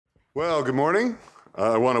Well, good morning.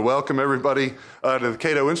 I want to welcome everybody to the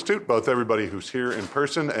Cato Institute, both everybody who's here in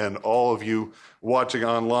person and all of you watching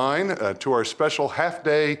online, to our special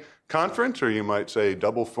half-day conference, or you might say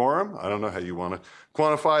double forum. I don't know how you want to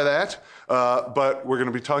quantify that, but we're going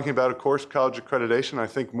to be talking about, of course, college accreditation. I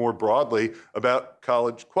think more broadly about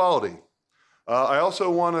college quality. I also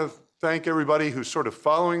want to thank everybody who's sort of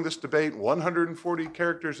following this debate 140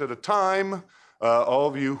 characters at a time. All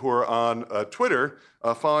of you who are on Twitter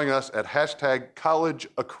following us at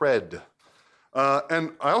 #CollegeAccred.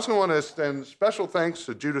 And I also want to extend special thanks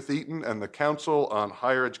to Judith Eaton and the Council on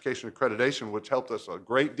Higher Education Accreditation, which helped us a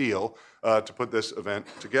great deal to put this event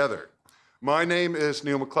together. My name is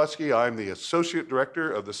Neil McCluskey. I'm the Associate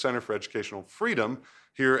Director of the Center for Educational Freedom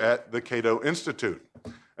here at the Cato Institute.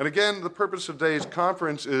 And again, the purpose of today's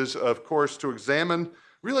conference is, of course, to examine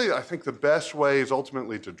really, I think the best way is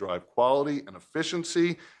ultimately to drive quality and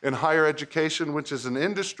efficiency in higher education, which is an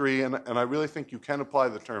industry, and I really think you can apply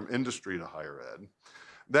the term industry to higher ed,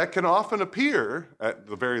 that can often appear, at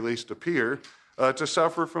the very least appear, to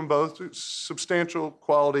suffer from both substantial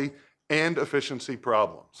quality and efficiency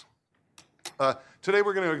problems. Today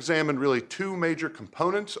we're going to examine really two major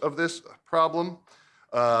components of this problem.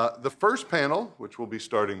 The first panel, which we'll be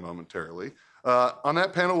starting momentarily, on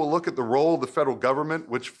that panel, we'll look at the role of the federal government,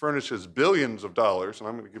 which furnishes billions of dollars, and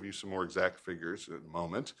I'm going to give you some more exact figures in a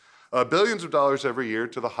moment, billions of dollars every year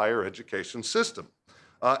to the higher education system.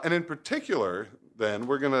 And in particular, then,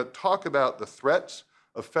 we're going to talk about the threats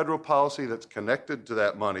of federal policy that's connected to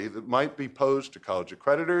that money that might be posed to college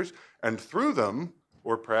accreditors, and through them,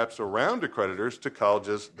 or perhaps around accreditors, to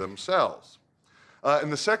colleges themselves.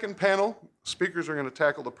 In the second panel, speakers are going to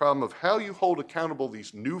tackle the problem of how you hold accountable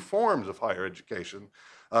these new forms of higher education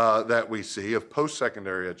that we see, of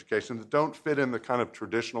post-secondary education, that don't fit in the kind of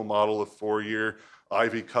traditional model of four-year,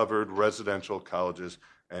 Ivy-covered residential colleges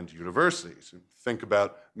and universities. Think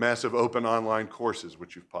about massive open online courses,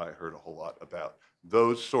 which you've probably heard a whole lot about,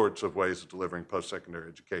 those sorts of ways of delivering post-secondary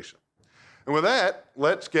education. And with that,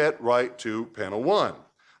 let's get right to panel one.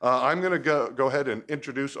 I'm going to go ahead and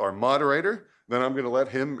introduce our moderator. Then I'm going to let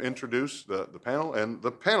him introduce the panel and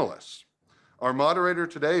the panelists. Our moderator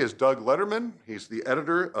today is Doug Lederman. He's the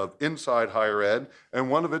editor of Inside Higher Ed and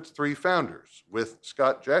one of its three founders. With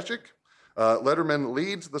Scott Jashik, Lederman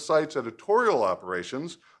leads the site's editorial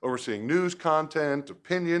operations, overseeing news content,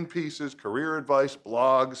 opinion pieces, career advice,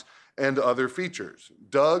 blogs, and other features.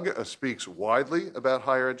 Doug speaks widely about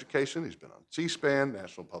higher education. He's been on C-SPAN,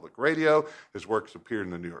 National Public Radio. His work's appeared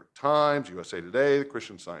in the New York Times, USA Today, the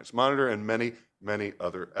Christian Science Monitor, and many, many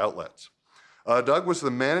other outlets. Doug was the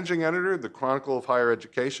managing editor of the Chronicle of Higher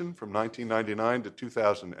Education from 1999 to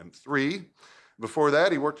 2003. Before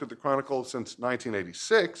that, he worked at the Chronicle since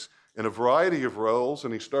 1986 in a variety of roles,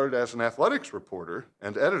 and he started as an athletics reporter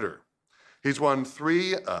and editor. He's won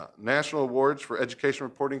 3 national awards for education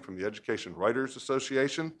reporting from the Education Writers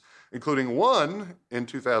Association, including one in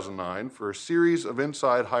 2009 for a series of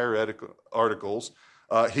Inside Higher Ed articles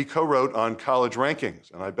he co-wrote on college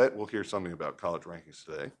rankings, and I bet we'll hear something about college rankings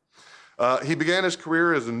today. He began his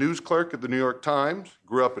career as a news clerk at the New York Times,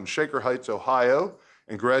 grew up in Shaker Heights, Ohio,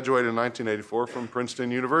 and graduated in 1984 from Princeton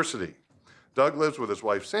University. Doug lives with his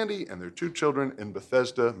wife, Sandy, and their 2 children in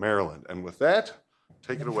Bethesda, Maryland. And with that,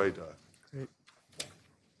 take it away, Doug.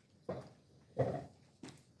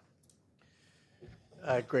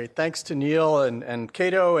 Great. Thanks to Neil and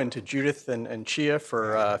Cato and to Judith and Chia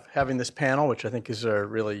for having this panel, which I think is a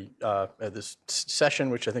really, this session,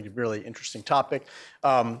 which I think is a really interesting topic.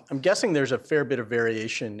 I'm guessing there's a fair bit of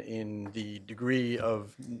variation in the degree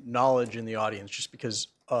of knowledge in the audience, just because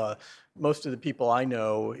most of the people I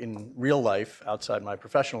know in real life, outside my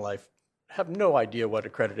professional life, have no idea what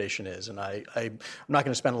accreditation is. And I'm not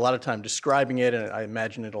going to spend a lot of time describing it, and I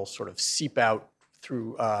imagine it'll sort of seep out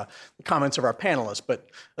through the comments of our panelists. But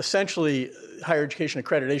essentially, higher education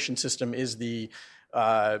accreditation system is the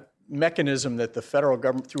mechanism that the federal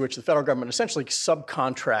government, through which the federal government essentially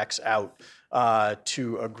subcontracts out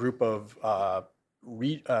to a group of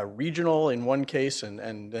regional in one case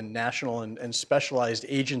and then national and specialized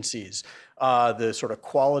agencies, the sort of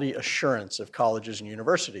quality assurance of colleges and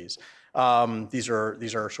universities. These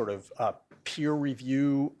are sort of peer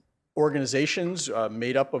review organizations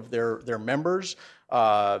made up of their members,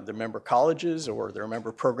 their member colleges or their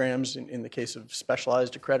member programs in the case of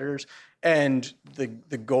specialized accreditors. And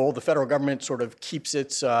the goal, the federal government sort of keeps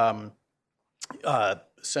its,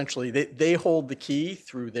 essentially, they hold the key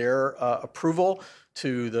through their approval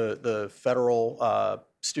to the federal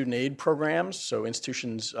student aid programs. So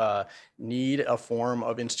institutions need a form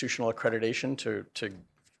of institutional accreditation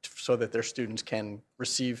so that their students can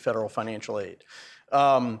receive federal financial aid.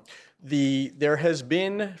 There has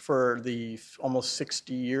been, for the almost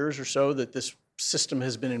 60 years or so that this system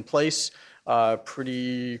has been in place,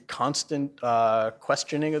 pretty constant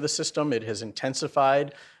questioning of the system. It has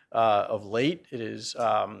intensified of late. It is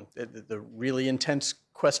the really intense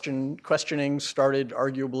questioning started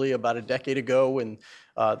arguably about a decade ago in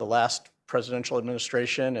the last presidential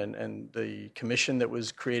administration and the commission that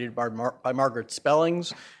was created by Margaret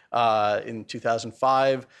Spellings in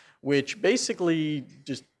 2005, which basically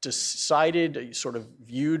just decided, sort of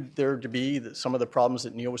viewed there to be some of the problems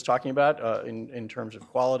that Neil was talking about in terms of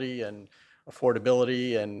quality and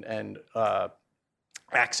affordability and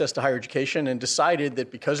access to higher education, and decided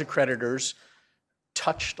that because accreditors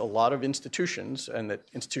touched a lot of institutions and that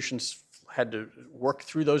institutions had to work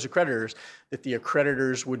through those accreditors, that the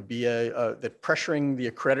accreditors would be that pressuring the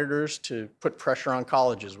accreditors to put pressure on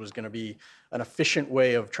colleges was going to be an efficient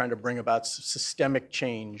way of trying to bring about systemic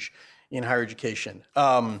change in higher education.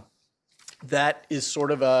 That is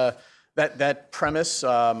sort of that premise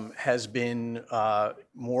has been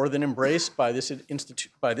more than embraced by this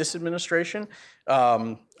administration.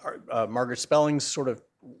 Margaret Spellings sort of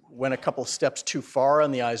went a couple steps too far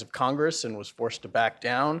in the eyes of Congress and was forced to back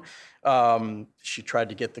down. She tried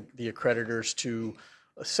to get the accreditors to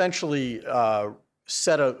essentially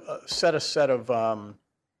set a set of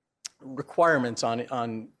requirements on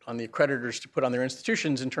the accreditors to put on their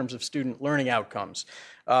institutions in terms of student learning outcomes.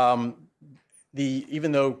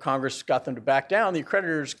 Even though Congress got them to back down, the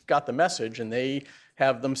accreditors got the message, and they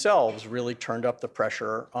have themselves really turned up the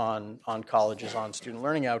pressure on colleges on student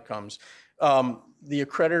learning outcomes. The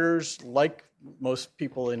accreditors, like most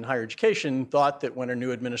people in higher education, thought that when a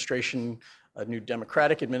new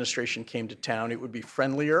Democratic administration came to town, it would be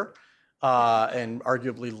friendlier and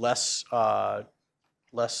arguably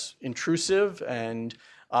less intrusive, and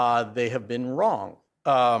they have been wrong.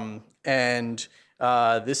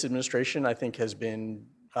 This administration, I think, has been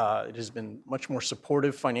much more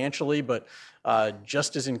supportive financially, but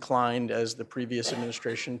just as inclined as the previous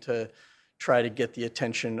administration to try to get the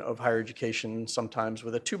attention of higher education, sometimes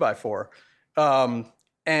with a 2x4.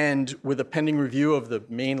 And with a pending review of the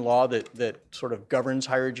main law that sort of governs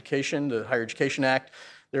higher education, the Higher Education Act,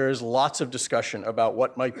 there is lots of discussion about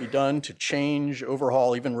what might be done to change,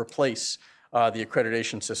 overhaul, even replace the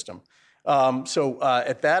accreditation system. At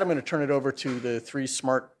that, I'm going to turn it over to the three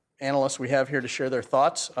smart analysts we have here to share their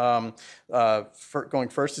thoughts. Going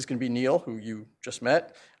first is going to be Neil, who you just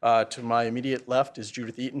met. To my immediate left is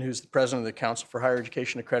Judith Eaton, who's the president of the Council for Higher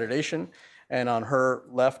Education Accreditation. And on her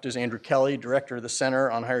left is Andrew Kelly, director of the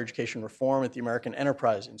Center on Higher Education Reform at the American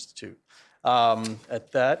Enterprise Institute.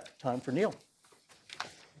 At that, time for Neil.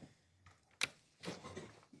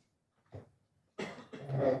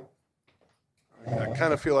 I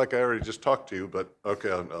kind of feel like I already just talked to you, but okay,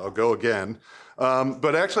 I'll go again.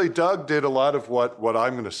 But actually, Doug did a lot of what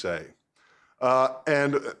I'm going to say.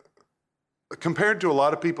 And compared to a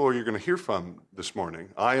lot of people you're going to hear from this morning,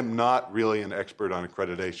 I am not really an expert on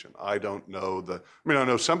accreditation. I don't know I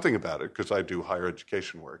know something about it because I do higher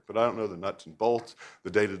education work, but I don't know the nuts and bolts,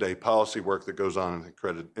 the day-to-day policy work that goes on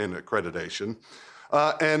in accreditation.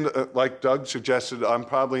 Like Doug suggested, I'm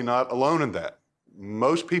probably not alone in that.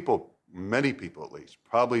 Most people, many people at least,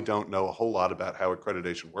 probably don't know a whole lot about how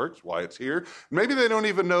accreditation works, why it's here. Maybe they don't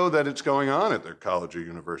even know that it's going on at their college or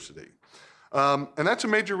university. And that's a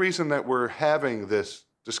major reason that we're having this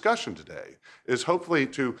discussion today, is hopefully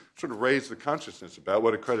to sort of raise the consciousness about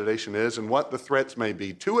what accreditation is and what the threats may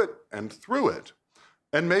be to it and through it,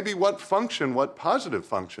 and maybe what positive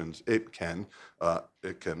functions it can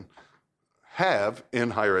have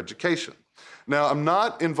in higher education. Now, I'm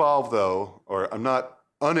not involved, though, or I'm not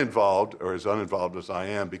uninvolved, or as uninvolved as I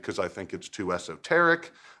am, because I think it's too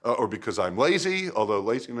esoteric, or because I'm lazy, although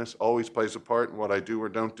laziness always plays a part in what I do or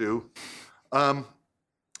don't do.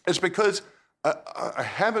 It's because I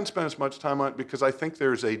haven't spent as much time on it because I think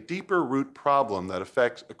there's a deeper root problem that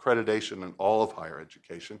affects accreditation in all of higher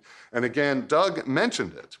education. And again, Doug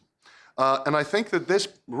mentioned it. And I think that this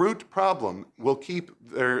root problem will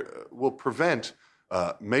prevent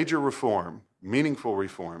major reform, meaningful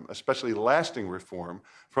reform, especially lasting reform,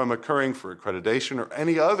 from occurring for accreditation or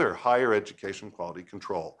any other higher education quality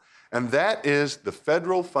control. And that is the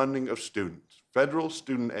federal funding of students. Federal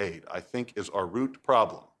student aid, I think, is our root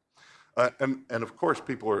problem. And of course,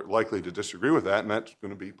 people are likely to disagree with that, and that's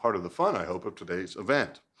going to be part of the fun, I hope, of today's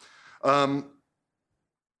event.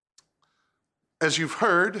 As you've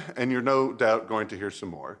heard, and you're no doubt going to hear some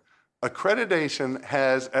more, accreditation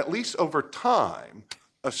has, at least over time,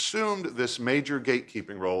 assumed this major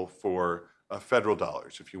gatekeeping role for federal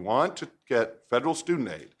dollars. If you want to get federal student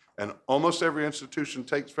aid, And almost every institution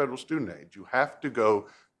takes federal student aid. You have to go,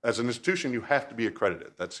 as an institution, you have to be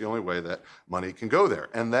accredited. That's the only way that money can go there.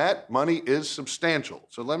 And that money is substantial.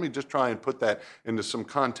 So let me just try and put that into some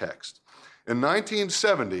context. In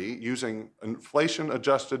 1970, using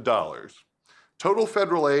inflation-adjusted dollars, total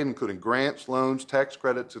federal aid, including grants, loans, tax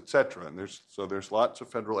credits, et cetera, and there's lots of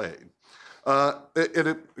federal aid,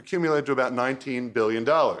 it accumulated to about $19 billion.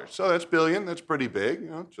 So that's billion, that's pretty big.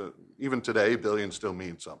 Even today, billion still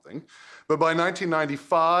means something. But by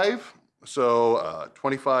 1995, so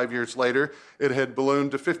 25 years later, it had ballooned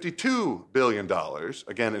to $52 billion,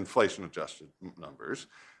 again, inflation-adjusted numbers.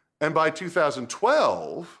 And by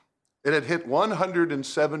 2012, it had hit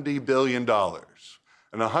 $170 billion.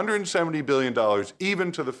 And $170 billion,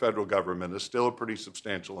 even to the federal government, is still a pretty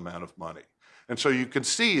substantial amount of money. And so you can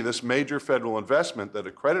see this major federal investment that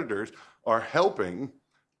accreditors are helping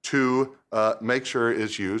to make sure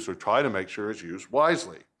is used, or try to make sure is used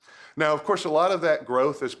wisely. Now, of course, a lot of that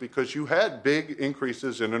growth is because you had big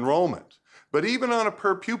increases in enrollment. But even on a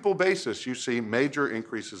per pupil basis, you see major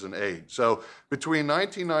increases in aid. So between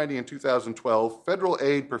 1990 and 2012, federal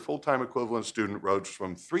aid per full-time equivalent student rose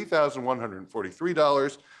from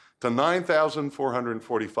 $3,143 to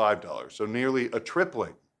 $9,445, so nearly a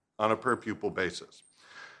tripling on a per pupil basis.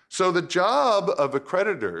 So the job of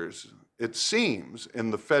accreditors, it seems,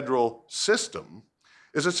 in the federal system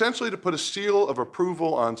is essentially to put a seal of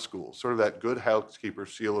approval on schools, sort of that good housekeeper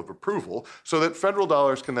seal of approval, so that federal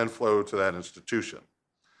dollars can then flow to that institution.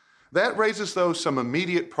 That raises, though, some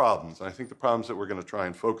immediate problems, and I think the problems that we're going to try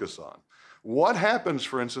and focus on. What happens,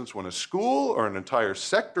 for instance, when a school or an entire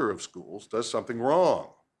sector of schools does something wrong,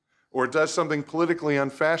 or does something politically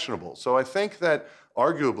unfashionable? So I think that,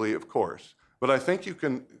 arguably, of course, but I think you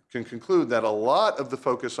can conclude that a lot of the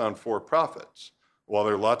focus on for-profits, while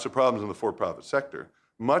there are lots of problems in the for-profit sector,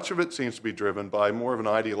 much of it seems to be driven by more of an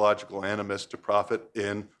ideological animus to profit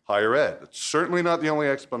in higher ed. It's certainly not the only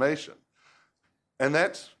explanation. And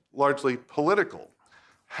that's largely political.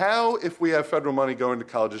 How, if we have federal money going to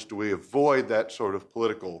colleges, do we avoid that sort of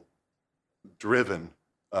political-driven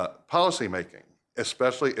policymaking,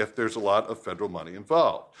 especially if there's a lot of federal money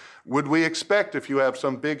involved? Would we expect, if you have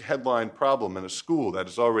some big headline problem in a school that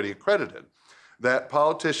is already accredited, that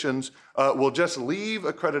politicians will just leave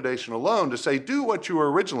accreditation alone to say, do what you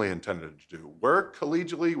were originally intended to do. Work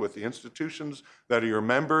collegially with the institutions that are your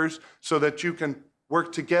members so that you can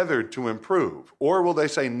work together to improve? Or will they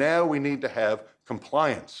say, now we need to have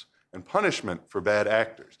compliance and punishment for bad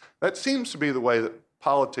actors? That seems to be the way that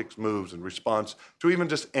politics moves in response to even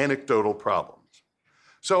just anecdotal problems.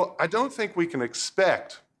 So I don't think we can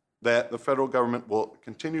expect that the federal government will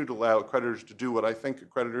continue to allow accreditors to do what I think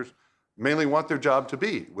accreditors mainly want their job to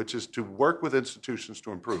be, which is to work with institutions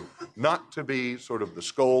to improve, not to be sort of the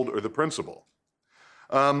scold or the principal.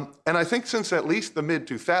 And I think since at least the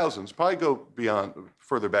mid-2000s, probably go beyond,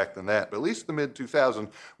 further back than that, but at least the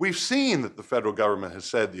mid-2000s, we've seen that the federal government has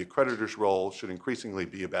said the accreditor's role should increasingly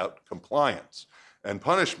be about compliance and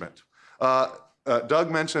punishment.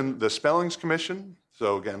 Doug mentioned the Spellings Commission.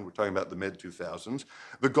 So again, we're talking about the mid-2000s.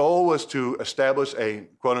 The goal was to establish a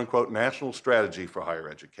quote-unquote national strategy for higher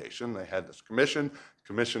education. They had this commissioned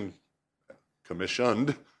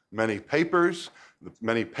many papers.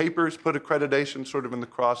 Many papers put accreditation sort of in the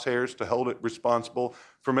crosshairs to hold it responsible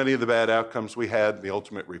for many of the bad outcomes we had. The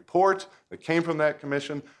ultimate report that came from that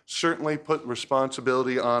commission certainly put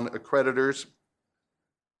responsibility on accreditors.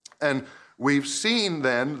 And we've seen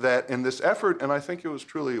then that in this effort, and I think it was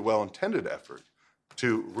truly a well-intended effort,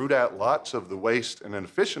 to root out lots of the waste and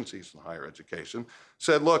inefficiencies in higher education,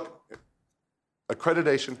 said, look,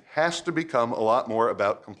 accreditation has to become a lot more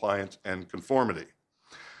about compliance and conformity.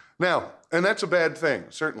 Now, and that's a bad thing,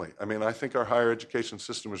 certainly. I mean, I think our higher education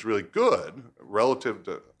system is really good relative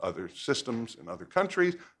to other systems in other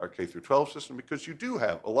countries, our K-12 system, because you do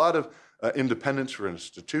have a lot of independence for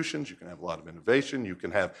institutions. You can have a lot of innovation. You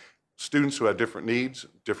can have students who have different needs,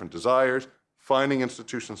 different desires, finding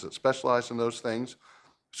institutions that specialize in those things.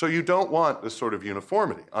 So you don't want this sort of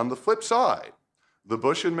uniformity. On the flip side, the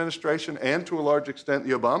Bush administration and to a large extent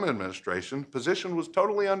the Obama administration position was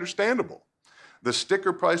totally understandable. The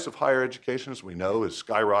sticker price of higher education, as we know, has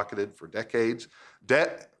skyrocketed for decades.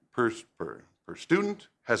 Debt per student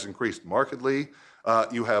has increased markedly.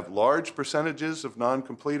 You have large percentages of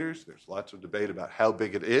non-completers. There's lots of debate about how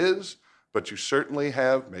big it is, but you certainly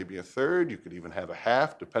have maybe a third. You could even have a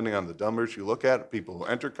half, depending on the numbers you look at, people who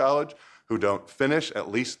enter college who don't finish at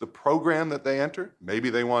least the program that they enter. Maybe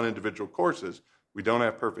they want individual courses. We don't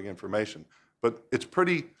have perfect information. But it's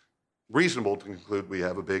pretty reasonable to conclude we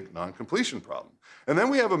have a big non-completion problem. And then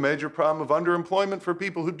we have a major problem of underemployment for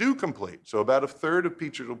people who do complete. So about a third of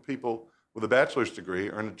people with a bachelor's degree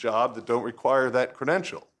are in a job that don't require that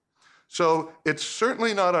credential. So it's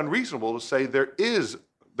certainly not unreasonable to say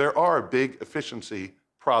there are big efficiency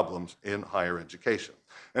problems in higher education.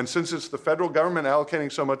 And since it's the federal government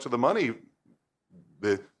allocating so much of the money,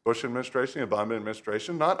 the Bush administration, the Obama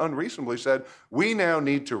administration, not unreasonably said, we now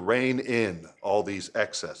need to rein in all these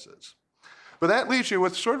excesses. But that leaves you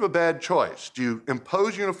with sort of a bad choice. Do you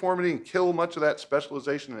impose uniformity and kill much of that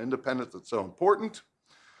specialization and independence that's so important?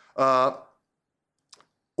 Or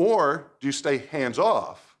do you stay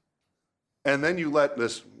hands-off, and then you let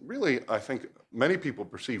this really, I think, many people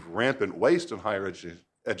perceive rampant waste in higher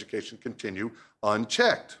education continue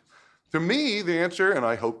unchecked? To me, the answer, and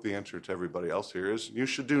I hope the answer to everybody else here, is you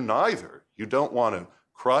should do neither. You don't want to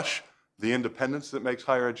crush the independence that makes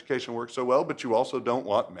higher education work so well, but you also don't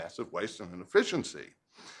want massive waste and inefficiency.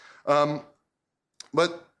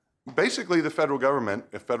 But basically, the federal government,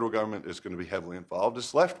 if federal government is going to be heavily involved,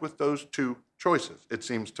 is left with those two choices, it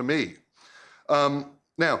seems to me.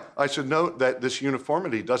 Now, I should note that this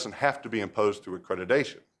uniformity doesn't have to be imposed through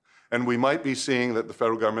accreditation. And we might be seeing that the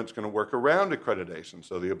federal government's going to work around accreditation.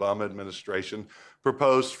 So the Obama administration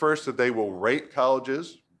proposed first that they will rate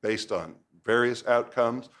colleges based on various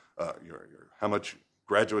outcomes, how much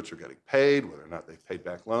graduates are getting paid, whether or not they've paid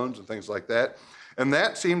back loans and things like that. And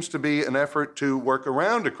that seems to be an effort to work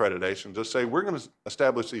around accreditation, to say we're going to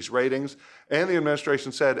establish these ratings. And the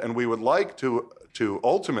administration said, and we would like to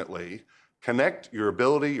ultimately connect your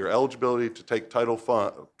ability, your eligibility to take Title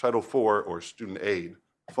IV or student aid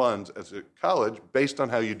funds as a college based on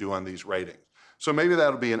how you do on these ratings. So maybe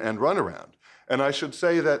that'll be an end run around. And I should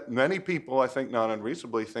say that many people, I think not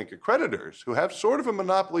unreasonably, think accreditors who have sort of a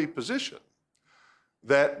monopoly position,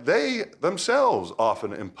 that they themselves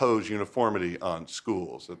often impose uniformity on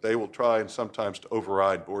schools, that they will try and sometimes to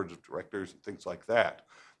override boards of directors and things like that,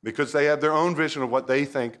 because they have their own vision of what they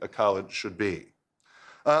think a college should be.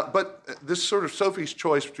 But this sort of Sophie's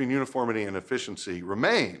choice between uniformity and efficiency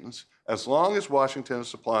remains as long as Washington is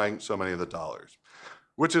supplying so many of the dollars,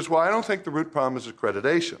 which is why I don't think the root problem is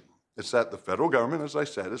accreditation. It's that the federal government, as I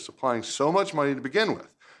said, is supplying so much money to begin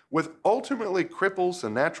with ultimately cripples the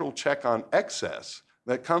natural check on excess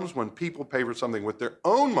that comes when people pay for something with their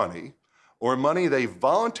own money or money they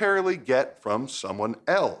voluntarily get from someone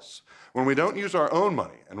else. When we don't use our own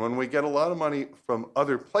money and when we get a lot of money from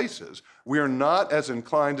other places, we are not as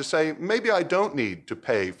inclined to say, maybe I don't need to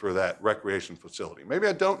pay for that recreation facility. Maybe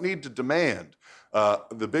I don't need to demand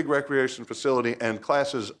the big recreation facility and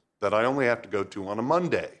classes that I only have to go to on a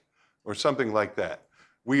Monday or something like that.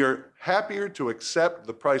 We are happier to accept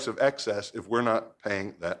the price of excess if we're not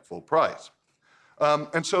paying that full price.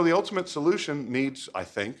 And so the ultimate solution needs, I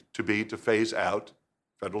think, to be to phase out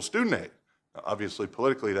federal student aid. Now, obviously,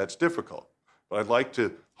 politically, that's difficult. But I'd like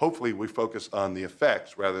to, hopefully, we focus on the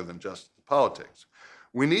effects rather than just the politics.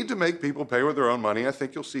 We need to make people pay with their own money. I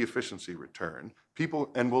think you'll see efficiency return.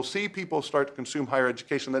 And we'll see people start to consume higher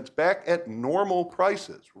education that's back at normal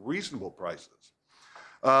prices, reasonable prices.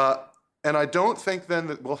 And I don't think then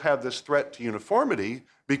that we'll have this threat to uniformity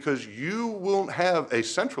because you won't have a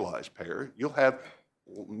centralized payer. You'll have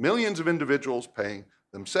millions of individuals paying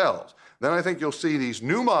themselves. Then I think you'll see these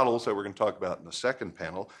new models that we're going to talk about in the second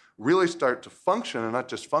panel really start to function, and not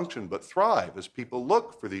just function, but thrive as people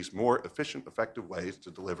look for these more efficient, effective ways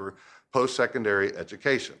to deliver post-secondary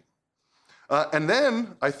education. And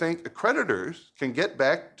then I think accreditors can get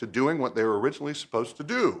back to doing what they were originally supposed to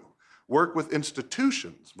do, work with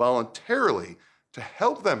institutions voluntarily to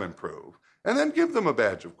help them improve, and then give them a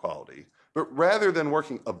badge of quality, but rather than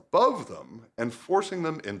working above them and forcing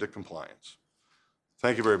them into compliance.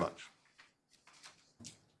 Thank you very much.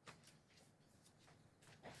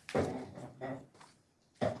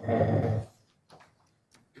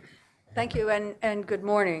 Thank you, and good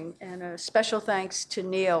morning, and a special thanks to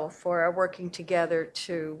Neil for our working together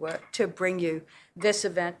to bring you this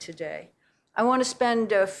event today. I want to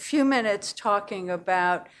spend a few minutes talking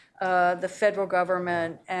about the federal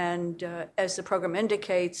government and, as the program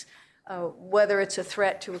indicates, whether it's a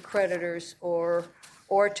threat to accreditors or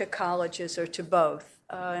to colleges or to both.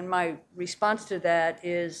 And my response to that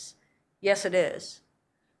is, yes, it is.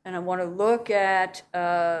 And I want to look at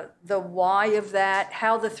the why of that,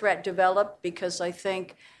 how the threat developed, because I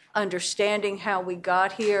think understanding how we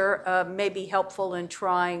got here may be helpful in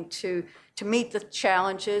trying to meet the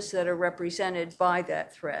challenges that are represented by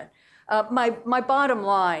that threat. My bottom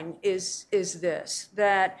line is this,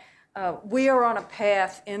 that We are on a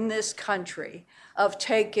path in this country of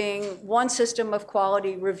taking one system of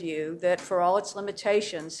quality review that, for all its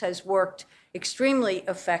limitations, has worked extremely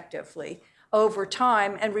effectively over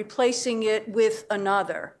time and replacing it with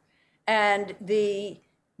another. And the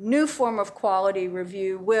new form of quality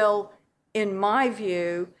review will, in my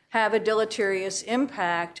view, have a deleterious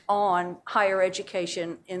impact on higher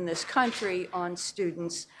education in this country, on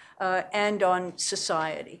students, and on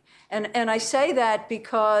society. And I say that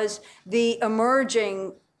because the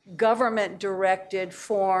emerging government-directed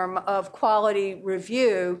form of quality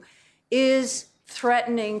review is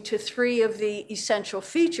threatening to three of the essential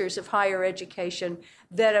features of higher education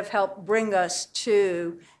that have helped bring us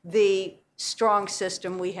to the strong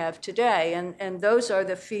system we have today. And those are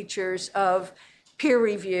the features of peer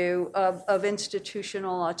review, of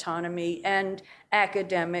institutional autonomy, and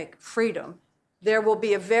academic freedom. There will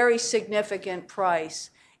be a very significant price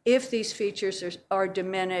if these features are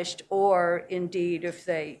diminished or indeed if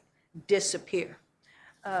they disappear.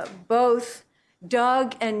 Both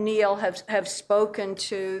Doug and Neil have spoken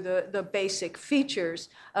to the basic features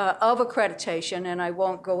of accreditation, and I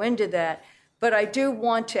won't go into that, but I do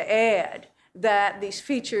want to add that these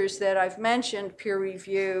features that I've mentioned, peer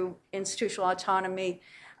review, institutional autonomy,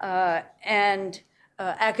 and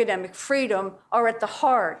academic freedom, are at the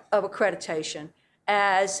heart of accreditation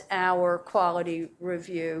as our quality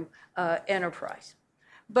review enterprise.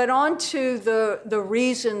 But on to the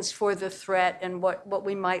reasons for the threat and what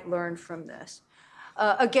we might learn from this.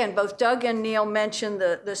 Again, both Doug and Neil mentioned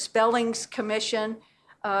the Spellings Commission,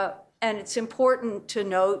 and it's important to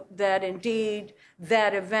note that indeed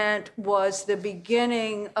that event was the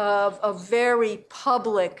beginning of a very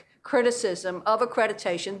public criticism of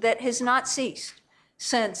accreditation that has not ceased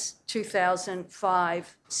since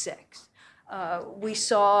 2005-06. We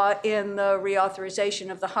saw in the reauthorization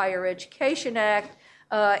of the Higher Education Act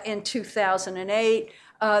in 2008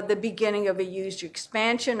 the beginning of a huge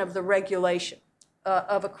expansion of the regulation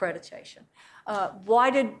of accreditation.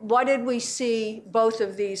 Why did we see both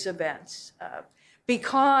of these events?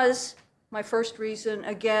 Because, my first reason,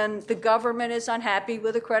 again, the government is unhappy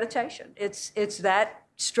with accreditation. It's that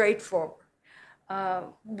straightforward.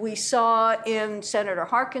 We saw in Senator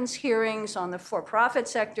Harkin's hearings on the for-profit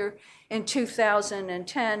sector in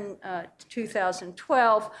 2010,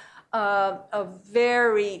 2012, a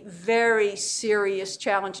very, very serious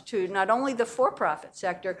challenge to not only the for-profit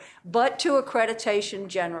sector, but to accreditation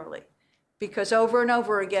generally. Because over and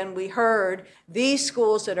over again, we heard these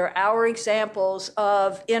schools that are our examples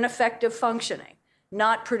of ineffective functioning,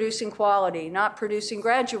 not producing quality, not producing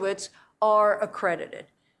graduates, are accredited.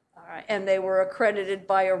 And they were accredited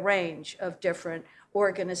by a range of different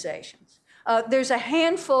organizations. There's a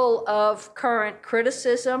handful of current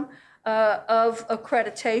criticism of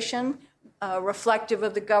accreditation, reflective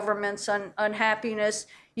of the government's unhappiness.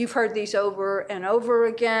 You've heard these over and over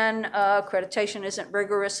again. Accreditation isn't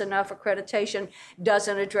rigorous enough. Accreditation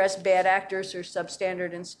doesn't address bad actors or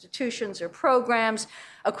substandard institutions or programs.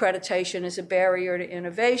 Accreditation is a barrier to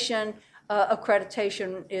innovation.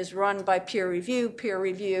 Accreditation is run by peer review. Peer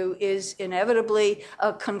review is inevitably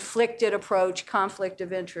a conflicted approach. Conflict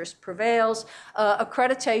of interest prevails.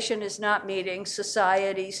 Accreditation is not meeting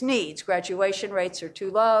society's needs. Graduation rates are too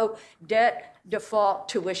low. Debt, default,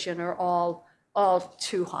 tuition are all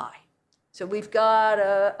too high. So we've got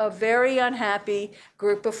a very unhappy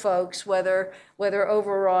group of folks, whether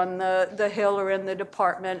over on the Hill or in the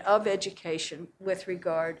Department of Education, with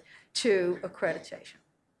regard to accreditation.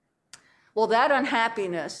 Well, that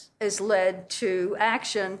unhappiness has led to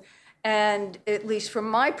action, and at least from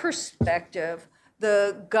my perspective,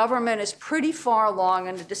 the government is pretty far along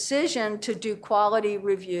in a decision to do quality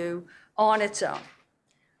review on its own.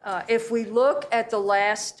 If we look at the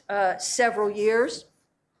last several years,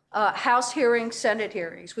 House hearings, Senate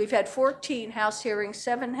hearings, we've had 14 House hearings,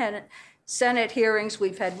 7 Senate hearings.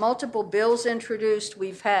 We've had multiple bills introduced.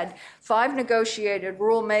 We've had 5 negotiated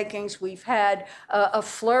rulemakings. We've had a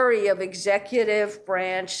flurry of executive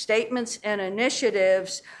branch statements and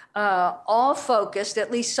initiatives, all focused, at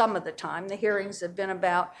least some of the time. The hearings have been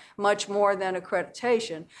about much more than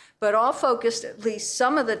accreditation, but all focused at least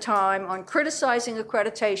some of the time on criticizing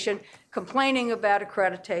accreditation, complaining about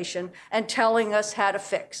accreditation, and telling us how to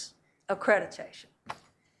fix accreditation.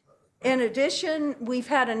 In addition, we've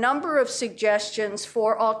had a number of suggestions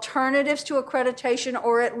for alternatives to accreditation,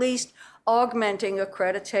 or at least augmenting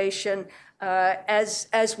accreditation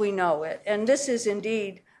as we know it. And this is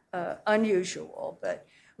indeed unusual, but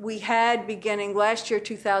We had, beginning last year,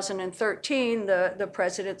 2013, the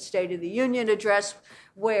President's State of the Union address,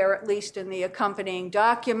 where, at least in the accompanying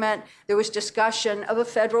document, there was discussion of a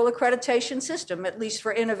federal accreditation system, at least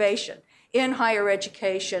for innovation in higher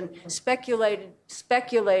education, speculating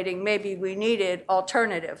maybe we needed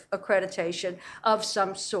alternative accreditation of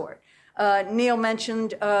some sort. Neil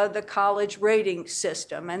mentioned the college rating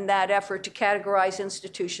system and that effort to categorize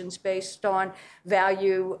institutions based on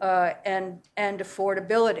value and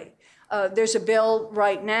affordability. There's a bill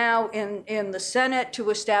right now in the Senate to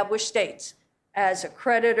establish states as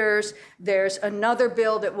accreditors. There's another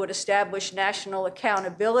bill that would establish national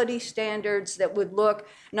accountability standards that would look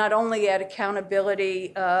not only at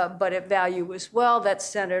accountability but at value as well. That's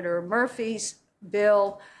Senator Murphy's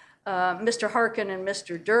bill. Mr. Harkin and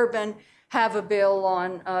Mr. Durbin have a bill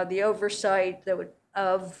on the oversight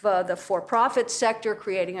of the for-profit sector,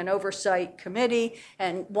 creating an oversight committee.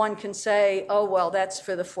 And one can say, oh, well, that's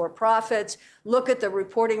for the for-profits. Look at the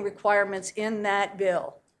reporting requirements in that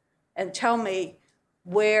bill and tell me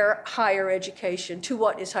where higher education, to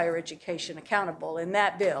what is higher education accountable in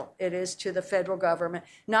that bill? It is to the federal government,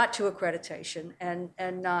 not to accreditation,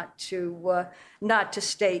 and not to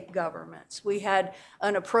state governments. We had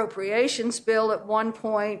an appropriations bill at one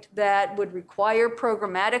point that would require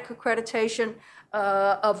programmatic accreditation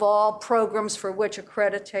of all programs for which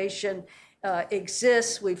accreditation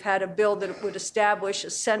exists. We've had a bill that would establish a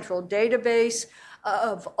central database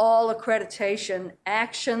of all accreditation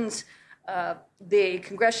actions. The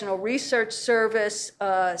Congressional Research Service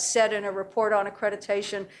said in a report on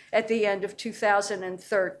accreditation at the end of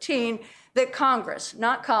 2013 that Congress,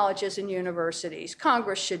 not colleges and universities,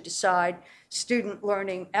 Congress should decide student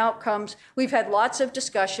learning outcomes. We've had lots of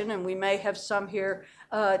discussion, and we may have some here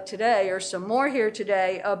today or some more here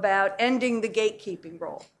today, about ending the gatekeeping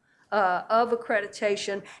role of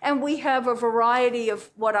accreditation. And we have a variety of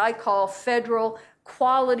what I call federal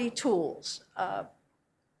quality tools,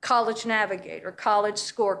 College Navigator, College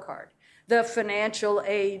Scorecard, the Financial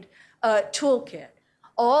Aid Toolkit.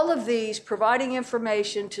 All of these providing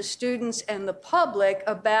information to students and the public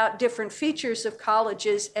about different features of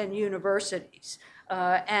colleges and universities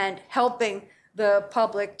and helping the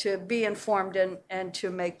public to be informed and to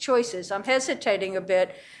make choices. I'm hesitating a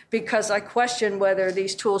bit because I question whether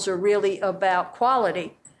these tools are really about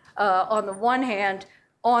quality on the one hand.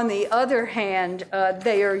 On the other hand,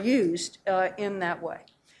 they are used in that way.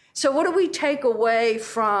 So what do we take away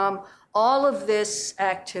from all of this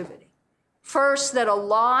activity? First, that a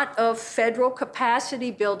lot of federal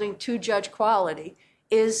capacity building to judge quality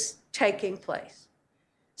is taking place.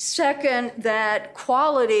 Second, that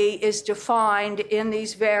quality is defined in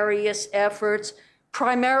these various efforts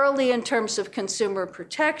primarily in terms of consumer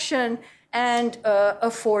protection and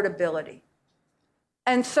affordability.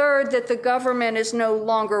 And third, that the government is no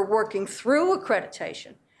longer working through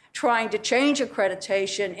accreditation, trying to change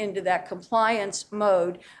accreditation into that compliance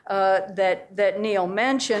mode that Neil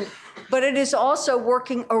mentioned, but it is also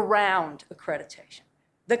working around accreditation.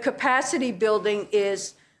 The capacity building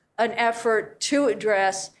is an effort to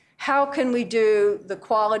address how can we do the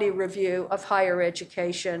quality review of higher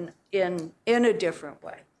education in a different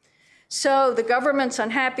way. So the government's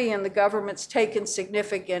unhappy and the government's taken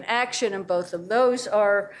significant action, and both of those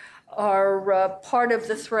are part of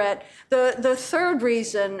the threat. The third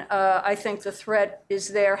reason I think the threat is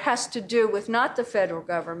there has to do with not the federal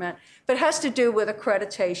government, but has to do with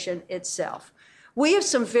accreditation itself. We have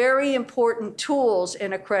some very important tools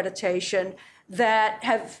in accreditation that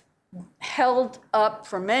have held up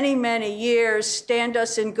for many, many years, stand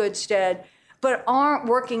us in good stead, but aren't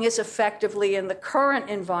working as effectively in the current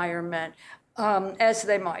environment as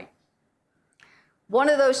they might. One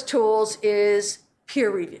of those tools is peer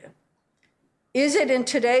review. Is it in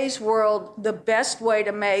today's world the best way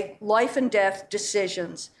to make life and death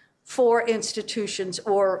decisions for institutions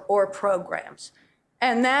or programs?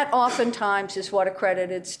 And that oftentimes is what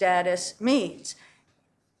accredited status means.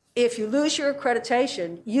 If you lose your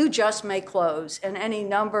accreditation, you just may close, and any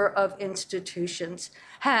number of institutions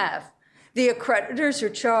have. The accreditors are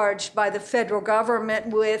charged by the federal government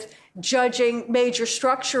with judging major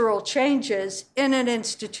structural changes in an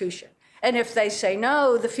institution. And if they say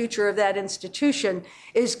no, the future of that institution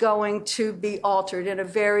is going to be altered in a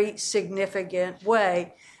very significant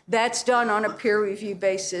way. That's done on a peer review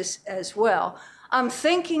basis as well. I'm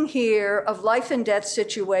thinking here of life and death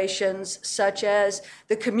situations such as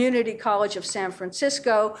the Community College of San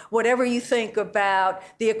Francisco, whatever you think about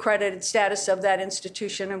the accredited status of that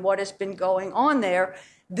institution and what has been going on there.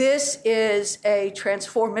 This is a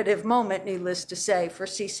transformative moment, needless to say, for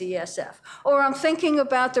CCSF. Or I'm thinking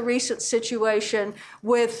about the recent situation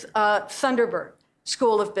with Thunderbird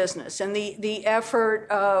School of Business. And the effort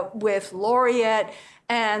with Laureate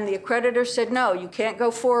and the accreditor said, no, you can't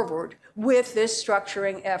go forward with this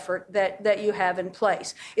structuring effort that you have in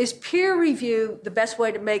place. Is peer review the best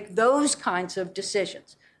way to make those kinds of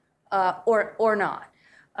decisions or not?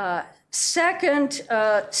 Second,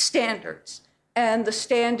 standards and the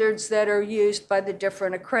standards that are used by the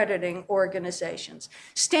different accrediting organizations.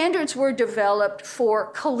 Standards were developed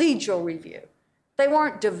for collegial review. They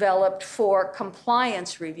weren't developed for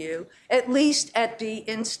compliance review, at least at the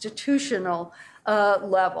institutional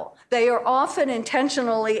level. They are often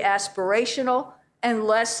intentionally aspirational and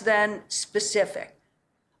less than specific.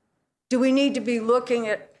 Do we need to be looking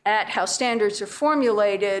at how standards are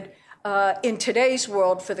formulated in today's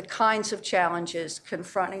world for the kinds of challenges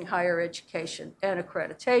confronting higher education and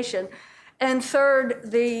accreditation? And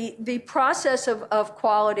third, the process of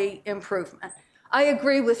quality improvement. I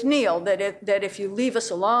agree with Neil that if you leave us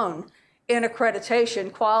alone in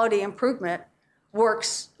accreditation, quality improvement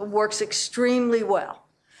works extremely well.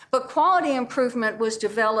 But quality improvement was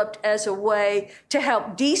developed as a way to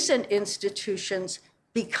help decent institutions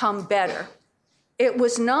become better. It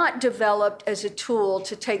was not developed as a tool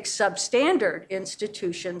to take substandard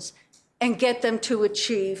institutions and get them to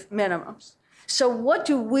achieve minimums. So what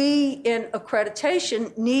do we in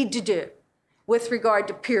accreditation need to do with regard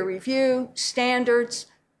to peer review, standards,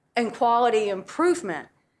 and quality improvement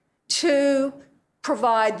to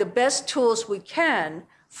provide the best tools we can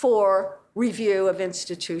for review of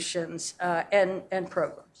institutions and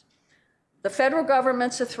programs? The federal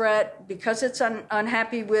government's a threat because it's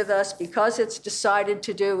unhappy with us, because it's decided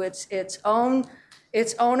to do its own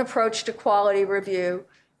approach to quality review,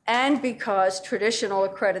 and because traditional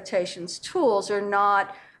accreditation's tools are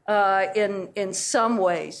not, in some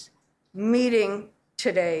ways, meeting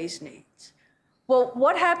today's needs. Well,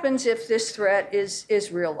 what happens if this threat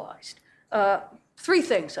is realized? Three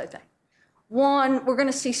things, I think. One, we're going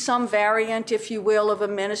to see some variant, if you will, of a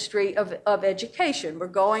Ministry of Education. We're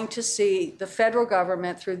going to see the federal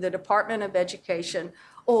government, through the Department of Education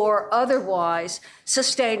or otherwise,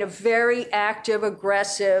 sustain a very active,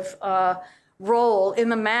 aggressive role in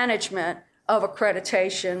the management of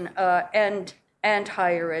accreditation and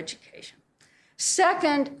higher education.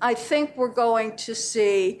 Second, I think we're going to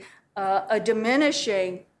see a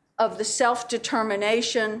diminishing of the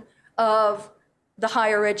self-determination of the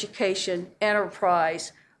higher education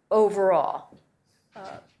enterprise overall.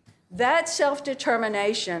 That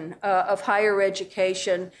self-determination of higher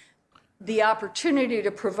education, the opportunity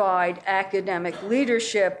to provide academic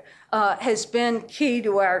leadership, has been key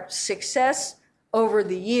to our success over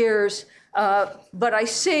the years. But I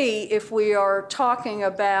see, if we are talking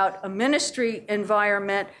about a ministry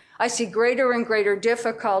environment, I see greater and greater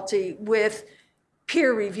difficulty with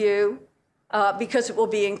peer review, because it will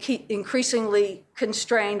be increasingly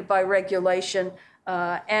constrained by regulation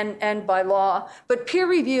and by law. But peer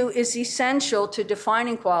review is essential to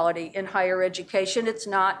defining quality in higher education. It's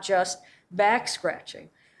not just back scratching.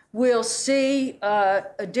 We'll see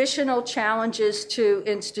additional challenges to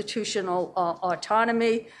institutional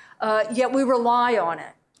autonomy, yet we rely on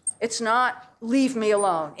it. It's not leave me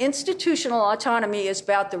alone. Institutional autonomy is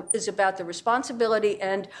about the responsibility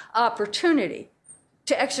and opportunity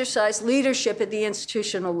to exercise leadership at the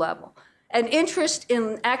institutional level. And interest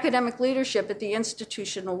in academic leadership at the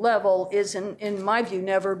institutional level is, in my view,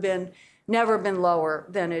 never been lower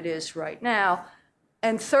than it is right now.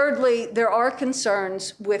 And thirdly, there are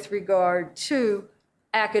concerns with regard to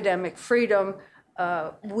academic freedom.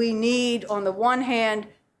 We need, on the one hand,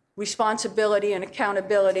 responsibility and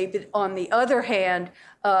accountability, but on the other hand,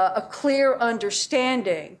 a clear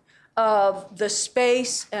understanding of the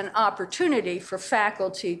space and opportunity for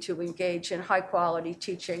faculty to engage in high-quality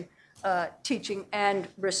teaching and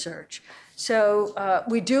research. So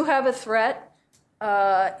we do have a threat.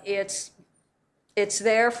 It's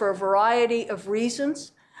there for a variety of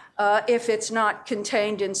reasons. If it's not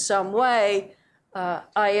contained in some way,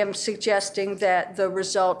 I am suggesting that the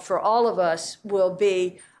result for all of us will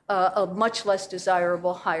be a much less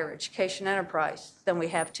desirable higher education enterprise than we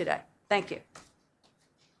have today. Thank you.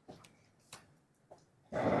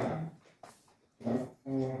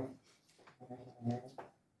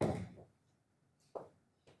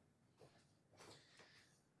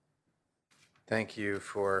 Thank you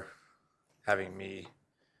for having me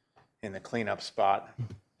in the cleanup spot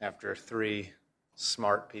after three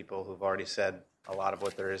smart people who've already said a lot of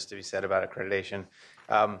what there is to be said about accreditation.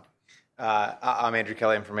 I'm Andrew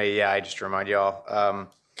Kelly. I'm from AEI, just to remind you all.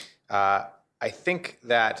 I think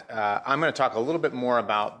that I'm going to talk a little bit more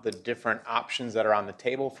about the different options that are on the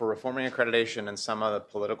table for reforming accreditation and some of the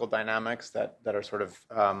political dynamics that are sort of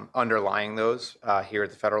underlying those here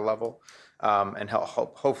at the federal level, and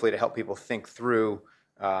hopefully to help people think through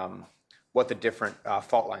what the different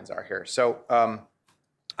fault lines are here. So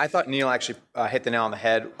I thought Neil actually hit the nail on the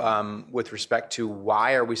head with respect to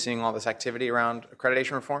why are we seeing all this activity around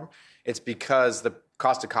accreditation reform. It's because the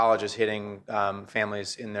cost of college is hitting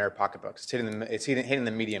families in their pocketbooks. It's hitting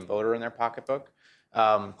the median voter in their pocketbook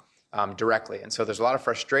directly. And so there's a lot of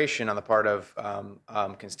frustration on the part of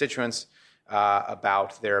constituents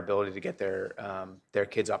about their ability to get their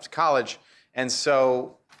kids off to college. And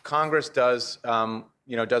so Congress does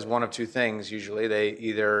one of two things usually. They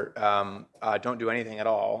either don't do anything at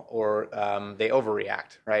all, or they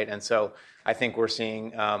overreact, right? And so I think we're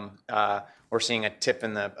seeing a tip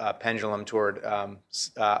in the pendulum toward a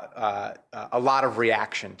lot of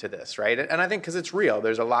reaction to this, right? And I think because it's real,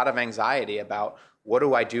 there's a lot of anxiety about what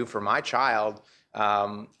do I do for my child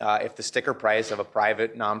if the sticker price of a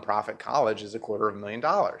private nonprofit college is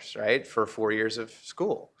 $250,000, right, for 4 years of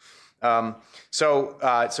school. So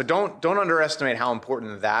don't underestimate how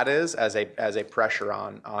important that is as a pressure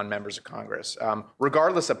on members of Congress,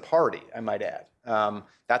 regardless of party, I might add.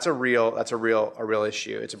 That's a real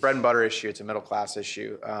issue. It's a bread and butter issue. It's a middle class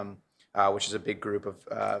issue, which is a big group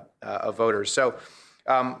of voters. So,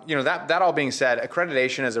 that all being said,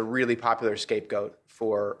 accreditation is a really popular scapegoat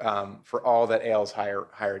for all that ails higher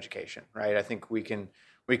education, right? I think we can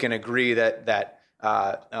agree that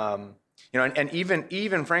and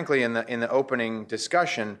even frankly in the opening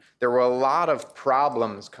discussion, there were a lot of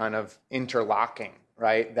problems kind of interlocking,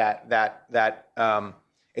 right? That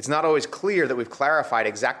it's not always clear that we've clarified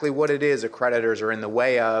exactly what it is accreditors are in the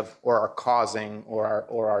way of, or are causing, or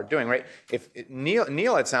are doing, right? Neil,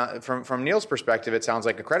 from Neil's perspective, it sounds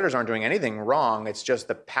like accreditors aren't doing anything wrong. It's just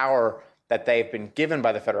the power that they've been given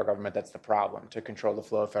by the federal government that's the problem, to control the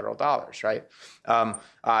flow of federal dollars, right?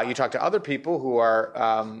 You talk to other people who are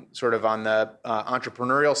sort of on the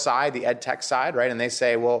entrepreneurial side, the ed tech side, right? And they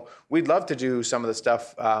say, well, we'd love to do some of the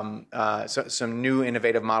stuff, some new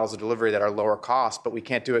innovative models of delivery that are lower cost, but we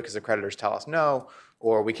can't do it because accreditors tell us no,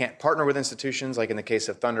 or we can't partner with institutions, like in the case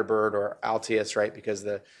of Thunderbird or Altius, right? Because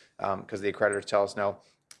the accreditors tell us no.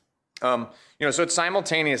 So it's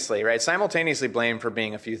simultaneously blamed for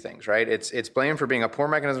being a few things, right? It's blamed for being a poor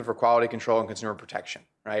mechanism for quality control and consumer protection,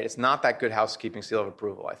 right? It's not that good housekeeping seal of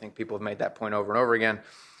approval. I think people have made that point over and over again.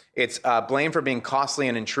 It's blamed for being costly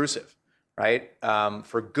and intrusive, right?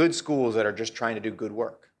 For good schools that are just trying to do good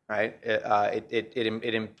work, right? It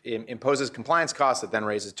imposes compliance costs that then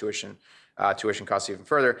raises tuition costs even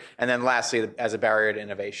further. And then lastly, as a barrier to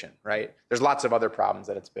innovation, right? There's lots of other problems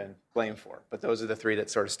that it's been blamed for, but those are the three that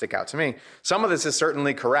sort of stick out to me. Some of this is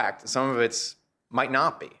certainly correct. Some of it might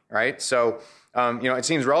not be, right? So, it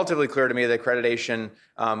seems relatively clear to me that accreditation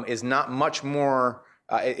is not much more,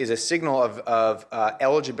 is a signal of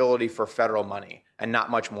eligibility for federal money, and not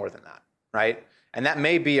much more than that, right? And that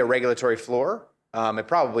may be a regulatory floor. It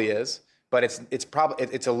probably is. But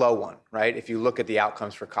it's a low one, right? If you look at the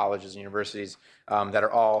outcomes for colleges and universities that are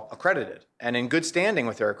all accredited and in good standing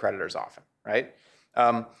with their accreditors often, right?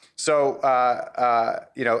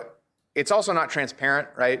 It's also not transparent,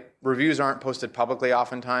 right? Reviews aren't posted publicly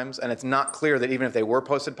oftentimes, and it's not clear that even if they were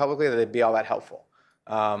posted publicly, that they'd be all that helpful.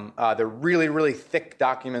 They're really, really thick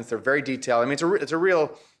documents. They're very detailed. I mean, it's a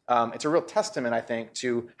real testament, I think,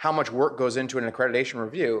 to how much work goes into an accreditation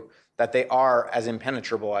review, that they are as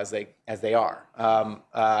impenetrable as they are, and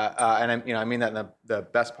I mean that in the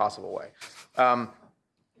best possible way.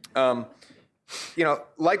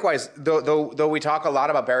 Likewise, though we talk a lot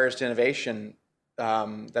about barriers to innovation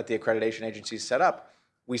that the accreditation agencies set up,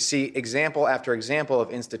 we see example after example of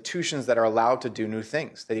institutions that are allowed to do new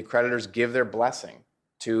things. The accreditors give their blessing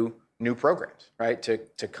to new programs, right?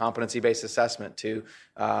 To competency-based assessment, to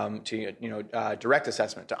direct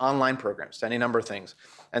assessment, to online programs, to any number of things.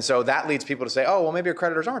 And so that leads people to say, oh, well, maybe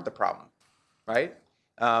accreditors aren't the problem, right?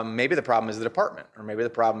 Maybe the problem is the department, or maybe the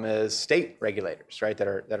problem is state regulators, right, that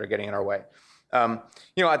are getting in our way.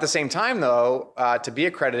 At the same time, though, to be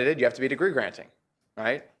accredited, you have to be degree granting,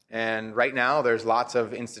 right? And right now, there's lots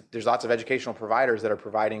of educational providers that are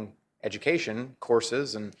providing education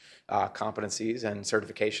courses and competencies and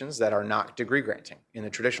certifications that are not degree granting in the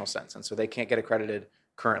traditional sense, and so they can't get accredited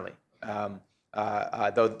currently.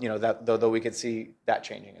 Though we could see that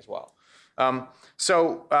changing as well.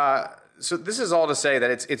 So this is all to say that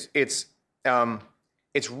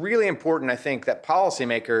it's really important, I think, that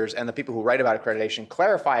policymakers and the people who write about accreditation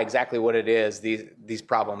clarify exactly what it is these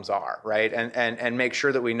problems are, right? And make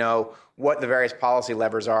sure that we know what the various policy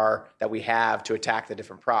levers are that we have to attack the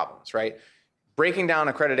different problems, right? Breaking down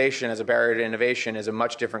accreditation as a barrier to innovation is a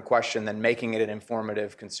much different question than making it an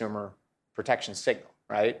informative consumer protection signal,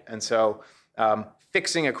 right? And so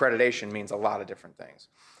fixing accreditation means a lot of different things.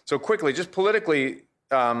 So quickly, just politically,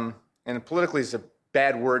 and politically is a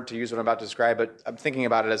bad word to use what I'm about to describe, but I'm thinking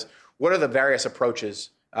about it as what are the various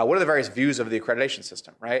approaches, what are the various views of the accreditation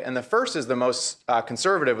system, right? And the first is the most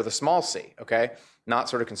conservative with a small c, okay? Not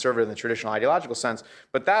sort of conservative in the traditional ideological sense,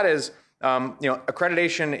 but that is,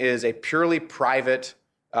 accreditation is a purely private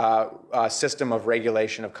system of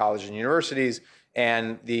regulation of colleges and universities,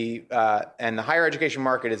 and the higher education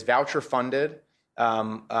market is voucher funded,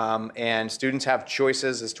 and students have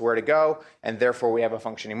choices as to where to go, and therefore we have a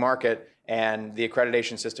functioning market, and the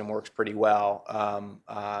accreditation system works pretty well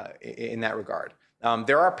in that regard.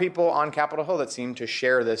 There are people on Capitol Hill that seem to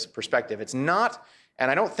share this perspective. It's not,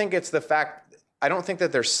 and I don't think it's the fact, I don't think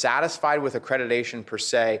that they're satisfied with accreditation per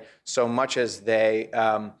se, so much as they,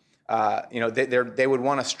 they would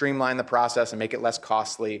want to streamline the process and make it less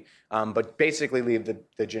costly, but basically leave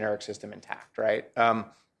the generic system intact, right?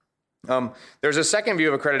 There's a second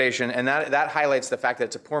view of accreditation, and that highlights the fact that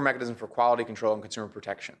it's a poor mechanism for quality control and consumer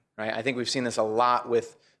protection, right? I think we've seen this a lot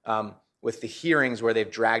with the hearings where they've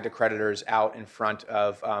dragged accreditors out in front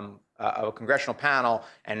of a congressional panel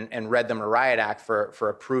and read the Riot Act for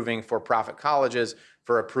approving for-profit colleges,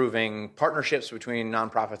 for approving partnerships between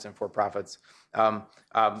nonprofits and for-profits. That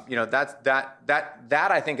I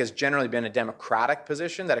think has generally been a democratic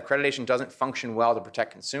position, that accreditation doesn't function well to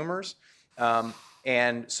protect consumers.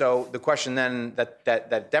 And so the question then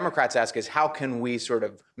that Democrats ask is, how can we sort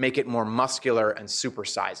of make it more muscular and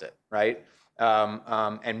supersize it, right?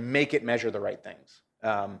 And make it measure the right things.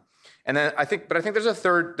 And then I think there's a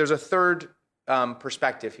third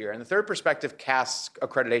perspective here, and the third perspective casts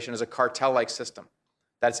accreditation as a cartel-like system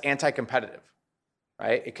that's anti-competitive,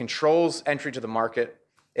 right? It controls entry to the market.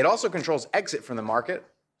 It also controls exit from the market,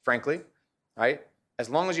 frankly, right? As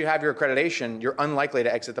long as you have your accreditation, you're unlikely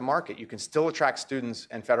to exit the market. You can still attract students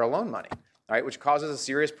and federal loan money, right? Which causes a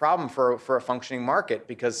serious problem for a functioning market,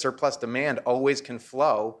 because surplus demand always can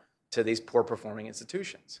flow to these poor performing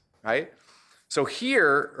institutions, right? So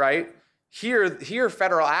here, right, here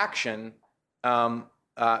federal action, put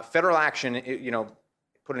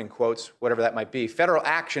it in quotes, whatever that might be, federal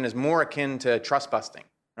action is more akin to trust busting,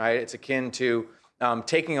 right? It's akin to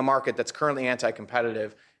taking a market that's currently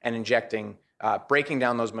anti-competitive and injecting, breaking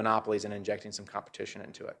down those monopolies and injecting some competition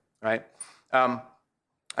into it, right? I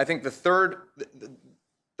think the first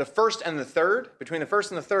and the third, between the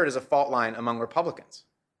first and the third is a fault line among Republicans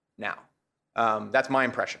now. That's my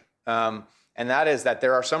impression. And that is that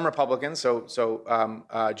there are some Republicans, so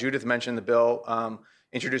Judith mentioned the bill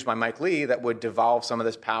introduced by Mike Lee that would devolve some of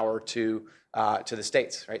this power to the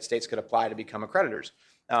states, right? States could apply to become accreditors.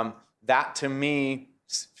 That to me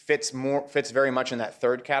fits very much in that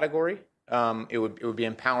third category. It would be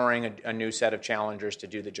empowering a new set of challengers to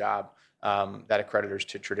do the job that accreditors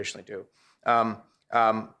traditionally do.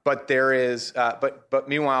 But there is, but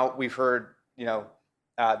meanwhile, we've heard,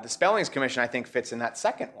 the Spellings Commission, I think, fits in that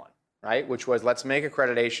second one, right? Which was, let's make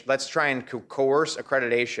accreditation, let's try and coerce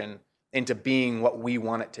accreditation into being what we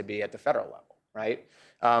want it to be at the federal level, right?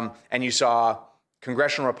 And you saw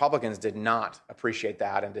congressional Republicans did not appreciate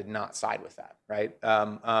that and did not side with that, right?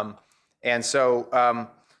 And so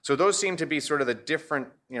those seem to be sort of the different,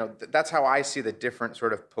 that's how I see the different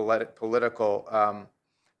sort of political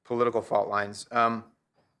fault lines. And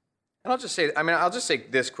I'll just say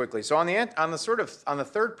this quickly. So on the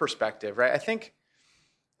third perspective, right? I think,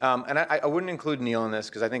 and I wouldn't include Neil in this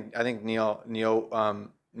because I think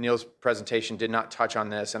Neil's presentation did not touch on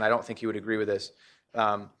this, and I don't think he would agree with this.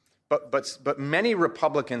 But many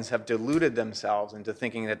Republicans have deluded themselves into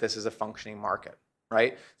thinking that this is a functioning market,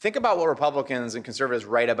 right? Think about what Republicans and conservatives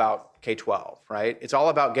write about K-12, right? It's all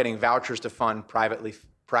about getting vouchers to fund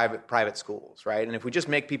private schools, right? And if we just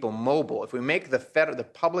make people mobile, if we make the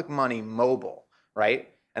public money mobile, right,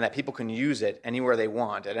 and that people can use it anywhere they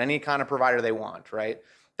want, at any kind of provider they want, right,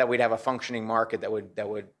 that we'd have a functioning market that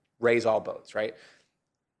would raise all boats, right?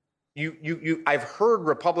 I've heard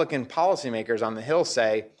Republican policymakers on the Hill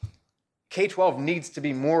say K-12 needs to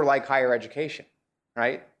be more like higher education,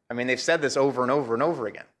 right? I mean, they've said this over and over and over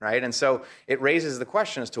again, right? And so it raises the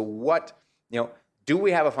question as to what, do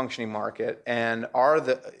we have a functioning market, and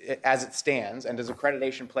as it stands, and does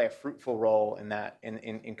accreditation play a fruitful role in that,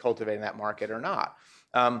 in cultivating that market or not?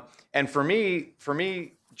 And for me,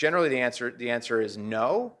 generally the answer is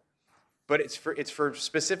no. but it's for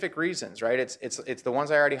specific reasons, right? It's the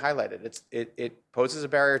ones I already highlighted. It poses a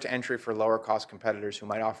barrier to entry for lower cost competitors who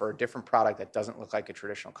might offer a different product that doesn't look like a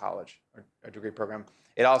traditional college or a degree program.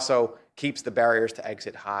 It also keeps the barriers to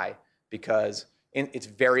exit high because it's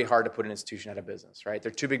very hard to put an institution out of business, right? They're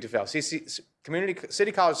too big to fail.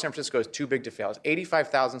 City College San Francisco is too big to fail. It's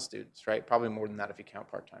 85,000 students, right? Probably more than that if you count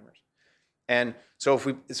part-timers. And so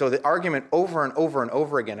the argument over and over and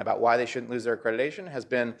over again about why they shouldn't lose their accreditation has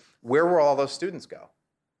been, where will all those students go,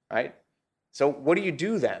 right? So what do you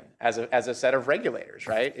do then as a set of regulators,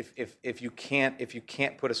 right? If you can't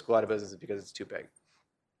put a school out of business because it's too big.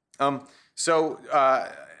 I'll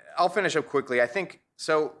finish up quickly. I think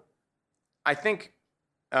the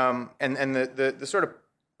sort of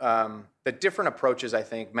the different approaches, I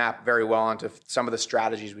think, map very well onto some of the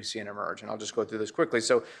strategies we see in emerge, and I'll just go through this quickly.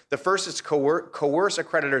 So the first is coerce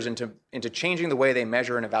accreditors into changing the way they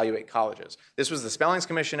measure and evaluate colleges. This was the Spellings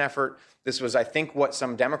Commission effort. This was, I think, what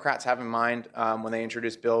some Democrats have in mind when they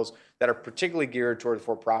introduce bills that are particularly geared toward the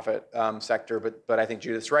for-profit sector, but I think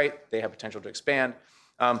Judith's right. They have potential to expand.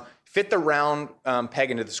 Fit the round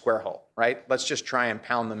peg into the square hole, right? Let's just try and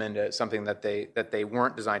pound them into something that they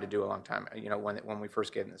weren't designed to do a long time, when we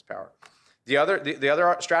first gave them this power. The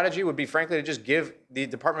other strategy would be, frankly, to just give the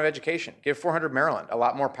Department of Education, give 400 Maryland a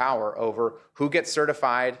lot more power over who gets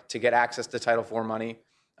certified to get access to Title IV money,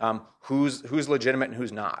 who's legitimate and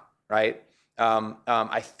who's not, right?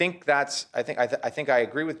 I think I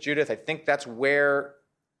agree with Judith. I think that's where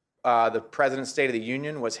the President's State of the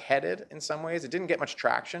Union was headed in some ways. It didn't get much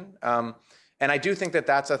traction. And I do think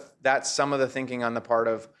that's some of the thinking on the part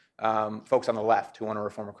of folks on the left who want to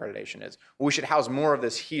reform accreditation is, well, we should house more of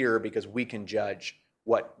this here because we can judge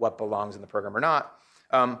what belongs in the program or not.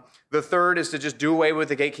 The third is to just do away with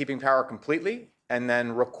the gatekeeping power completely and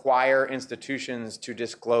then require institutions to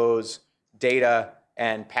disclose data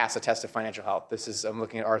and pass a test of financial health. I'm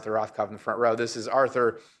looking at Arthur Rothkopf in the front row. This is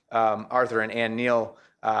Arthur and Ann Neal.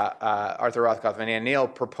 Arthur Rothkopf and Ann Neal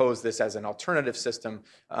proposed this as an alternative system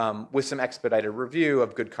with some expedited review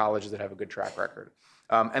of good colleges that have a good track record,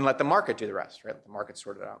 and let the market do the rest. Right, let the market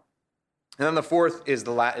sort it out. And then the fourth is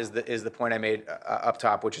the point I made up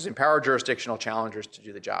top, which is empower jurisdictional challengers to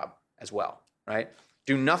do the job as well. Right,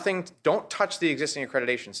 do nothing. Don't touch the existing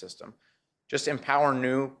accreditation system. Just empower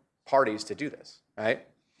new parties to do this. Right.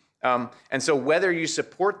 And so whether you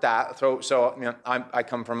support that, I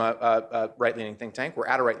come from a right-leaning think tank. We're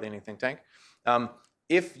at a right-leaning think tank.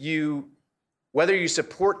 Whether you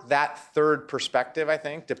support that third perspective, I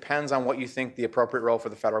think, depends on what you think the appropriate role for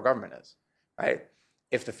the federal government is, right?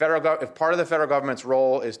 If part of the federal government's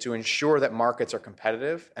role is to ensure that markets are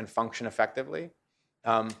competitive and function effectively,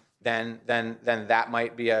 then that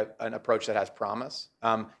might be an approach that has promise.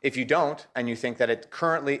 If you don't, and you think that it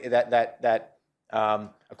currently that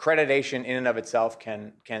accreditation in and of itself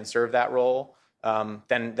can serve that role,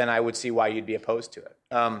 then I would see why you'd be opposed to it.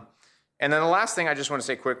 And then the last thing I just want to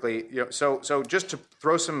say quickly, so just to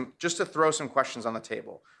throw some questions on the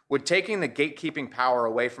table, would taking the gatekeeping power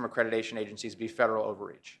away from accreditation agencies be federal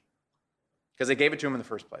overreach? Because they gave it to them in the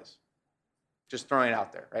first place. Just throwing it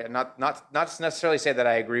out there, right? And not necessarily say that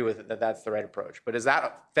I agree with it, that that's the right approach, but is that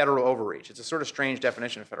a federal overreach? It's a sort of strange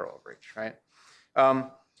definition of federal overreach, right?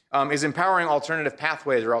 Is empowering alternative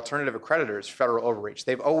pathways or alternative accreditors federal overreach?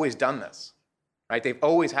 They've always done this, right? They've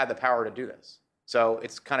always had the power to do this. So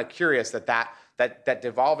it's kind of curious that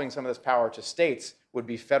devolving some of this power to states would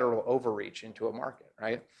be federal overreach into a market,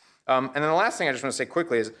 right? And then the last thing I just want to say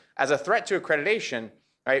quickly is, as a threat to accreditation,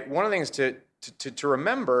 right? One of the things to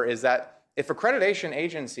remember is that if accreditation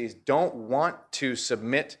agencies don't want to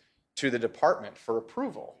submit to the department for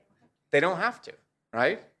approval, they don't have to,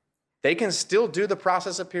 right? They can still do the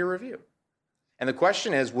process of peer review. And the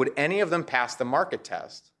question is, would any of them pass the market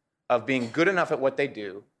test of being good enough at what they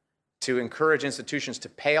do to encourage institutions to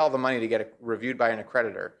pay all the money to get reviewed by an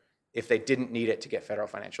accreditor if they didn't need it to get federal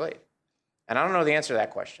financial aid? And I don't know the answer to that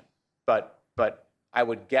question, but I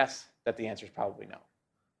would guess that the answer is probably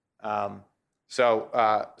no.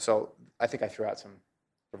 So I think I threw out some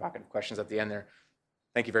provocative questions at the end there.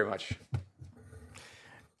 Thank you very much.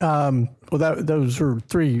 Those were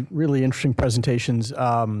three really interesting presentations.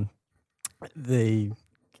 They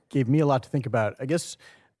gave me a lot to think about. I guess,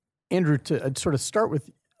 Andrew, I'd sort of start with,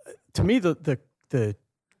 to me, the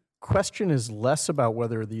question is less about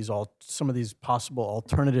whether some of these possible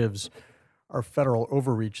alternatives are federal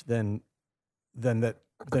overreach than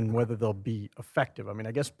whether they'll be effective. I mean,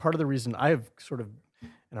 I guess part of the reason I have sort of,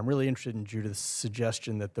 and I'm really interested in Judith's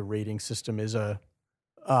suggestion that the rating system is a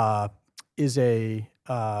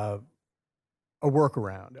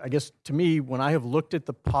workaround. I guess to me, when I have looked at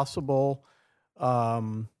the possible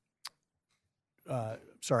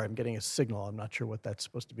Sorry, I'm getting a signal. I'm not sure what that's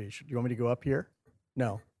supposed to be. Do you want me to go up here?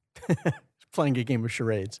 No. Playing a game of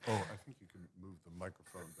charades. Oh, I think you can move the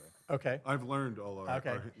microphone back. Okay. I've learned all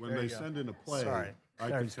Okay, when there they you go. send in a play, Sorry. I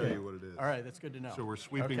can tell you what it is. All right, that's good to know. So we're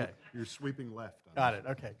sweeping, Okay. you're sweeping left. On Got it.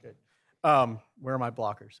 Okay, good. Where are my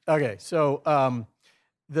blockers? Okay, so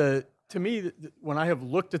to me, when I have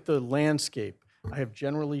looked at the landscape, I have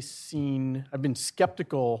generally seen, I've been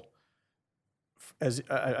skeptical as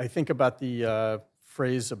I think about the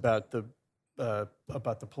phrase about the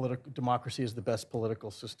political democracy is the best political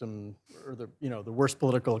system, or the worst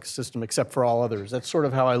political system except for all others. That's sort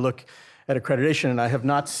of how I look at accreditation, and I have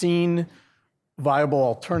not seen viable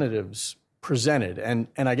alternatives presented. And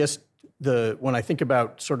I guess when I think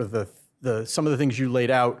about sort of some of the things you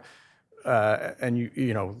laid out, and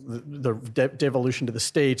the devolution to the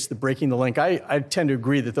states, the breaking the link, I tend to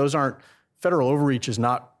agree that those aren't federal overreach is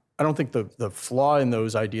not. I don't think the flaw in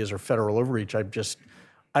those ideas are federal overreach. I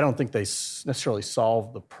don't think they necessarily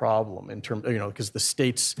solve the problem in terms, because the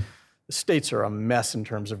states are a mess in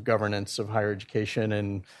terms of governance of higher education,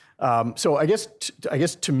 and so I guess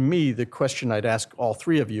to me the question I'd ask all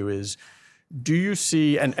three of you is, do you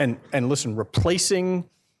see and listen, replacing,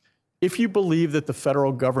 if you believe that the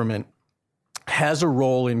federal government has a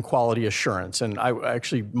role in quality assurance. And I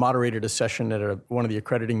actually moderated a session at one of the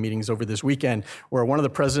accrediting meetings over this weekend where one of the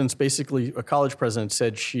presidents, basically a college president,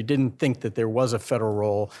 said she didn't think that there was a federal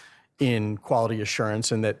role in quality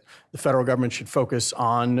assurance and that the federal government should focus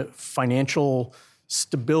on financial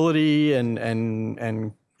stability and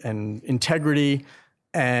integrity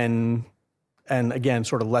and again,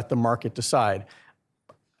 sort of let the market decide.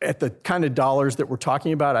 At the kind of dollars that we're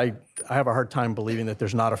talking about, I have a hard time believing that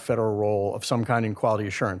there's not a federal role of some kind in quality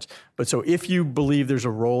assurance. But so if you believe there's a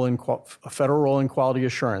federal role in quality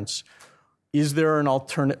assurance, is there an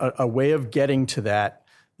a way of getting to that,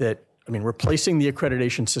 replacing the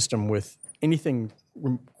accreditation system with anything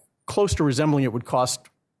close to resembling it would cost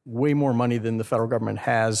way more money than the federal government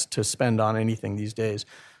has to spend on anything these days.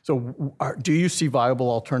 So do you see viable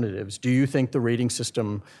alternatives? Do you think the rating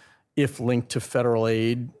system, if linked to federal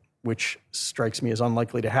aid, which strikes me as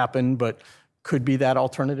unlikely to happen, but could be that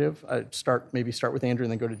alternative? Start with Andrew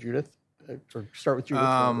and then go to Judith, or start with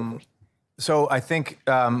Judith. So I think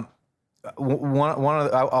I'll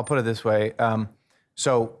put it this way.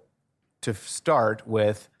 So to start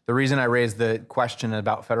with, the reason I raised the question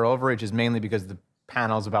about federal overreach is mainly because the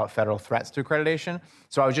panel is about federal threats to accreditation.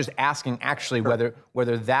 So I was just asking actually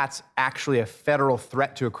whether that's actually a federal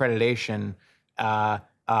threat to accreditation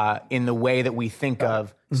in the way that we think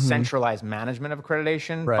of centralized management of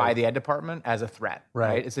accreditation by the Ed Department as a threat,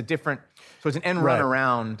 right? It's a different, so it's an end run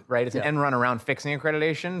around, right? It's an end run around fixing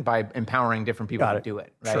accreditation by empowering different people to do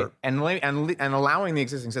it, right? Sure. And allowing the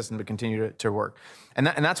existing system to continue to work. And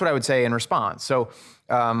that's what I would say in response. So,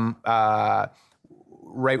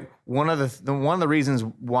 right, one of the reasons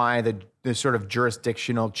why the sort of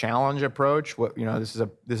jurisdictional challenge approach, this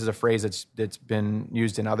is a phrase that's been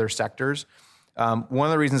used in other sectors. One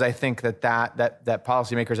of the reasons I think that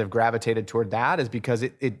policymakers have gravitated toward that is because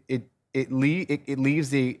it leaves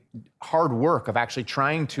the hard work of actually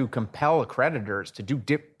trying to compel accreditors to do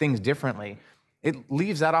things differently. It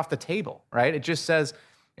leaves that off the table, right? It just says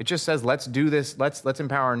let's do this. Let's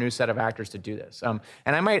empower a new set of actors to do this. And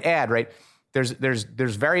I might add, right,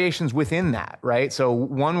 there's variations within that, right? So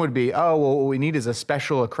one would be, what we need is a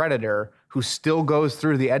special accreditor who still goes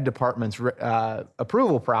through the Ed Department's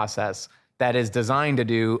approval process that is designed to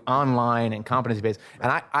do online and competency-based.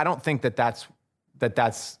 And I don't think that's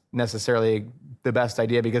necessarily the best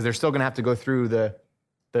idea, because they're still going to have to go through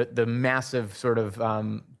the massive sort of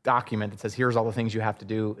document that says, here's all the things you have to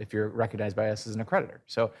do if you're recognized by us as an accreditor.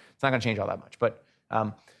 So it's not going to change all that much. But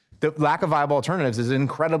the lack of viable alternatives is an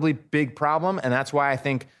incredibly big problem, and that's why I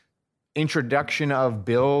think introduction of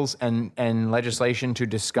bills and legislation to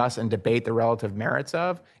discuss and debate the relative merits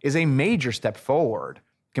of is a major step forward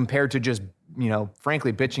compared to just,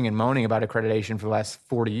 frankly, bitching and moaning about accreditation for the last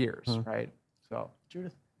 40 years, right? So,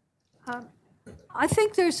 Judith? I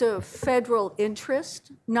think there's a federal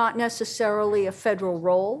interest, not necessarily a federal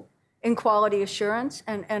role in quality assurance,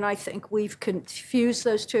 and I think we've confused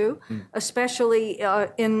those two, especially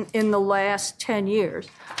in the last 10 years.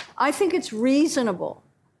 I think it's reasonable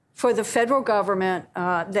for the federal government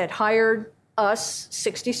that hired us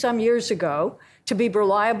 60-some years ago to be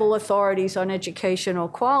reliable authorities on educational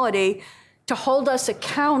quality to hold us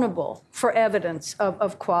accountable for evidence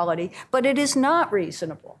of quality, but it is not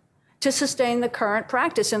reasonable to sustain the current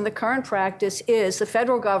practice. And the current practice is the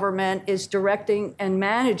federal government is directing and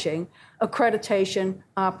managing accreditation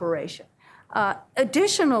operation.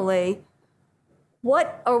 Additionally,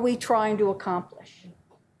 What are we trying to accomplish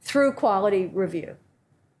through quality review?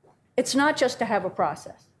 It's not just to have a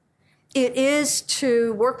process. It is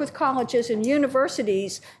to work with colleges and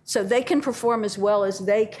universities so they can perform as well as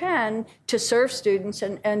they can to serve students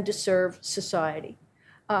and to serve society.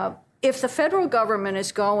 If the federal government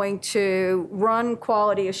is going to run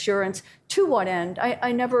quality assurance, to what end?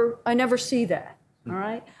 I never see that. All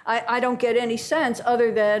right, I don't get any sense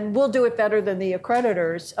other than we'll do it better than the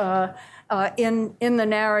accreditors in the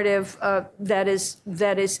narrative that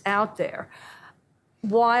is out there.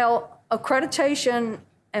 While accreditation,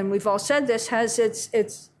 and we've all said this, has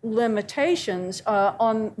its limitations.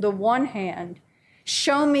 On the one hand,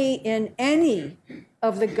 show me in any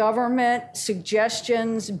of the government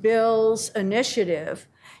suggestions, bills, initiatives,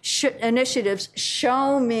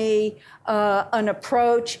 show me an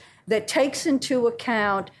approach that takes into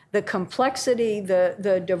account the complexity,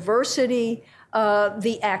 the diversity,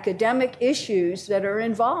 the academic issues that are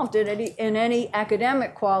involved in any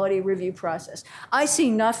academic quality review process. I see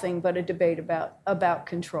nothing but a debate about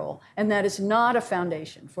control, and that is not a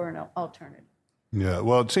foundation for an alternative. Yeah,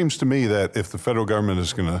 well, it seems to me that if the federal government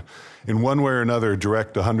is going to, in one way or another,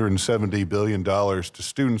 direct $170 billion to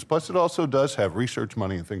students, plus it also does have research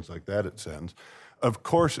money and things like that it sends, of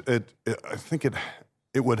course, I think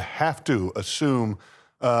it would have to assume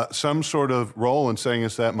some sort of role in saying,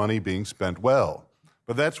 is that money being spent well?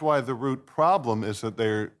 But that's why the root problem is that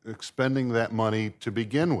they're expending that money to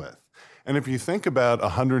begin with. And if you think about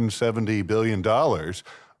 $170 billion,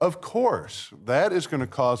 of course, that is going to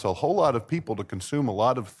cause a whole lot of people to consume a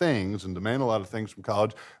lot of things and demand a lot of things from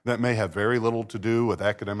college that may have very little to do with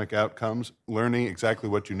academic outcomes, learning exactly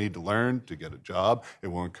what you need to learn to get a job. It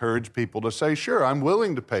will encourage people to say, sure, I'm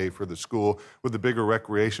willing to pay for the school with a bigger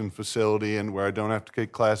recreation facility and where I don't have to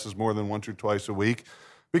take classes more than once or twice a week,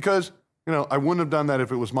 because I wouldn't have done that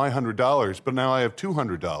if it was my $100, but now I have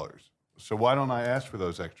 $200. So why don't I ask for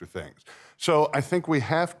those extra things? So I think we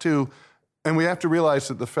have to realize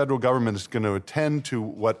that the federal government is going to attend to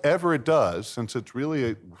whatever it does, since it's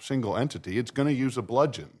really a single entity, it's going to use a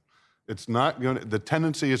bludgeon. It's not going to, the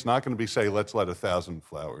tendency is not going to be say, let's let 1,000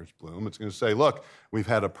 flowers bloom. It's going to say, look, we've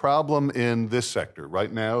had a problem in this sector.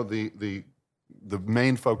 Right now, the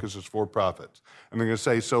main focus is for profits. And they're going to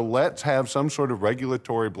say, so let's have some sort of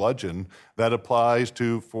regulatory bludgeon that applies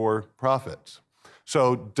to for profits.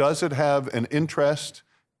 So does it have an interest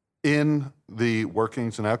in the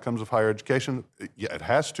workings and outcomes of higher education? Yeah, it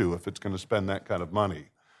has to if it's going to spend that kind of money.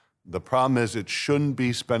 The problem is it shouldn't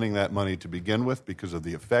be spending that money to begin with because of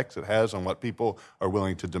the effects it has on what people are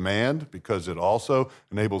willing to demand, because it also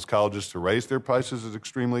enables colleges to raise their prices at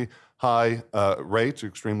extremely high rates,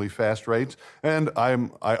 extremely fast rates. And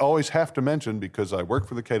I always have to mention, because I work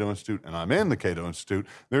for the Cato Institute and I'm in the Cato Institute,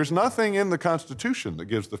 there's nothing in the Constitution that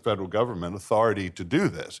gives the federal government authority to do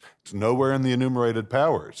this. It's nowhere in the enumerated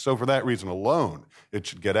powers. So for that reason alone, it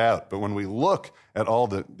should get out. But when we look at all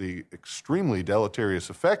the extremely deleterious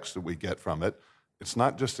effects that we get from it, it's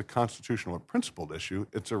not just a constitutional or principled issue,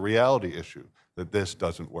 it's a reality issue that this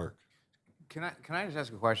doesn't work. Can I just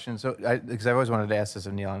ask a question? So, because I've always wanted to ask this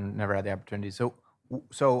of Neil and never had the opportunity.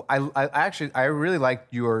 So I really like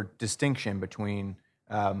your distinction between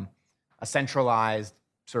a centralized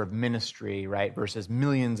sort of ministry, right, versus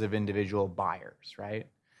millions of individual buyers, right?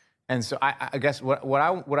 And so I guess what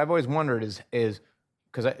I've always wondered is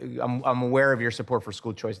because I'm aware of your support for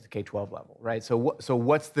school choice at the K-12 level, right? So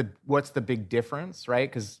what's the big difference,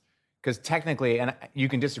 right? Because technically, and you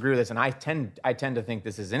can disagree with this, and I tend to think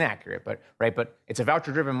this is inaccurate, but it's a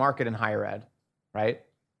voucher-driven market in higher ed, right?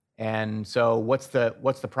 And so what's the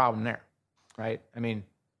problem there, right? I mean,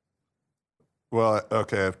 well,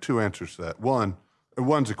 okay, I have two answers to that.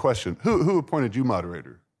 One's a question: Who appointed you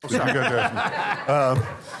moderator? Oh,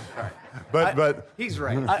 sorry. But he's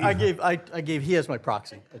right. I gave he as my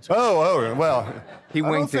proxy. Well, he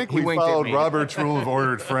winked. I don't think we followed Robert's Rule of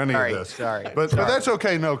Order for any of this. Sorry. But that's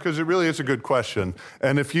okay, no, because it really is a good question.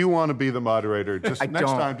 And if you want to be the moderator, just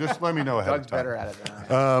time, just let me know ahead Doug's of time. better at it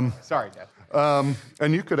than I. Sorry, Jeff.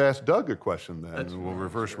 And you could ask Doug a question then, and we'll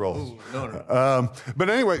reverse roles. No. But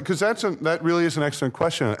anyway, because that really is an excellent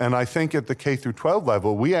question. And I think at the K through 12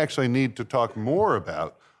 level, we actually need to talk more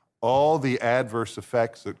about all the adverse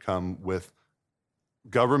effects that come with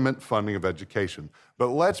government funding of education. But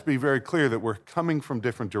let's be very clear that we're coming from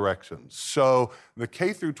different directions. So the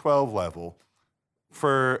K through 12 level,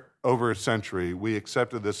 for over a century, we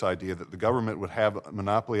accepted this idea that the government would have a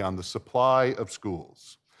monopoly on the supply of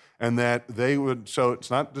schools. And that they would, so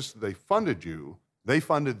it's not just that they funded you, they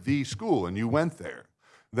funded the school and you went there.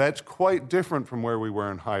 That's quite different from where we were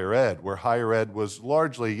in higher ed, where higher ed was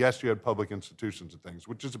largely, yes, you had public institutions and things,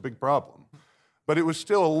 which is a big problem. but it was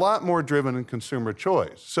still a lot more driven in consumer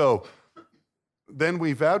choice. So then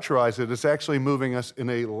we voucherize it. It's actually moving us in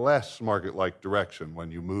a less market-like direction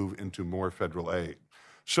when you move into more federal aid.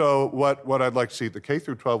 So what I'd like to see at the K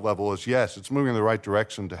through 12 level is, yes, it's moving in the right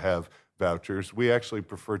direction to have vouchers. We actually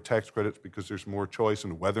prefer tax credits because there's more choice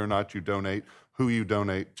in whether or not you donate, who you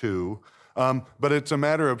donate to. But it's a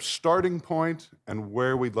matter of starting point and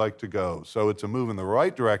where we'd like to go. So it's a move in the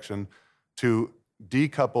right direction to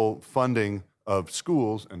decouple funding of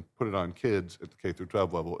schools and put it on kids at the K through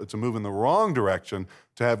 12 level. It's a move in the wrong direction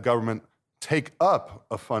to have government take up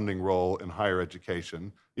a funding role in higher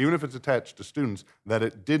education, even if it's attached to students, that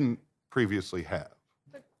it didn't previously have.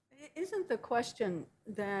 But isn't the question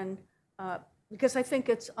then, because I think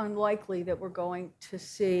it's unlikely that we're going to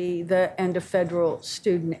see the end of federal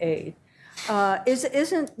student aid.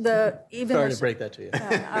 Isn't the even? Sorry to break that to you. All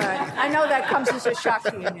right. I know that comes as a shock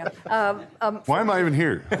to you. Why am I even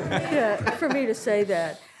here? Yeah, for me to say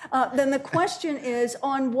that. Then the question is,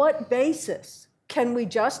 on what basis can we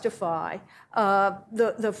justify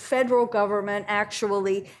the federal government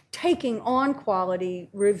actually taking on quality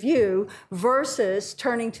review versus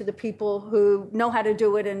turning to the people who know how to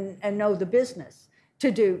do it and know the business to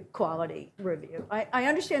do quality review? I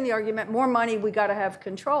understand the argument, more money, we got to have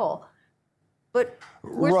control. But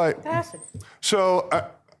where's the capacity? So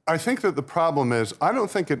I think that the problem is, I don't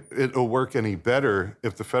think it'll work any better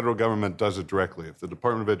if the federal government does it directly, if the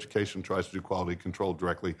Department of Education tries to do quality control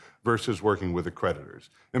directly versus working with accreditors.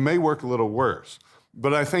 It may work a little worse,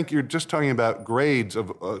 but I think you're just talking about grades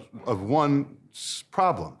of one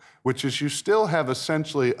problem, which is you still have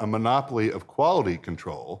essentially a monopoly of quality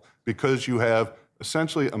control because you have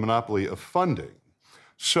essentially a monopoly of funding.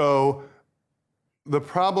 So the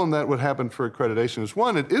problem that would happen for accreditation is,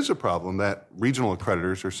 one, it is a problem that regional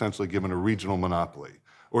accreditors are essentially given a regional monopoly,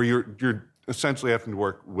 or you're essentially having to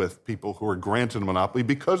work with people who are granted a monopoly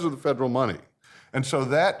because of the federal money. And so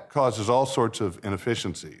that causes all sorts of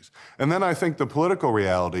inefficiencies. And then I think the political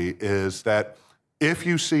reality is that if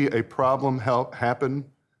you see a problem happen,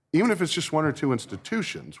 even if it's just one or two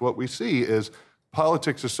institutions, what we see is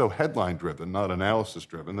politics is so headline-driven, not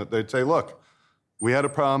analysis-driven, that they'd say, look, we had a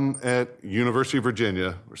problem at University of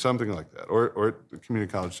Virginia or something like that, or at the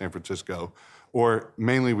Community College San Francisco, or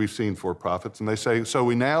mainly we've seen for-profits, and they say, so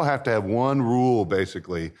we now have to have one rule,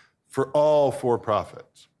 basically, for all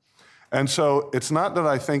for-profits. And so it's not that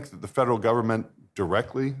I think that the federal government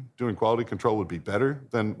directly doing quality control would be better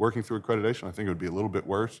than working through accreditation. I think it would be a little bit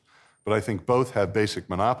worse, but I think both have basic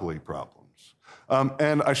monopoly problems.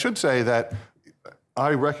 And I should say that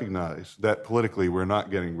I recognize that politically we're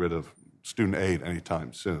not getting rid of student aid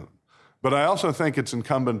anytime soon. But I also think it's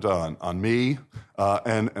incumbent on me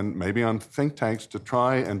and maybe on think tanks to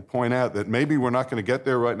try and point out that maybe we're not going to get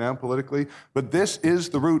there right now politically, but this is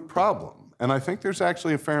the root problem. And I think there's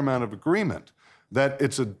actually a fair amount of agreement that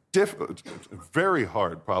it's a very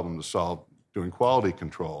hard problem to solve doing quality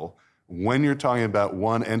control when you're talking about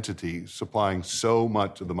one entity supplying so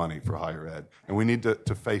much of the money for higher ed. And we need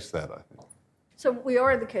to face that, I think. So we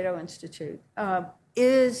are at the Cato Institute.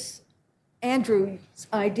 Is Andrew's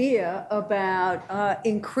idea about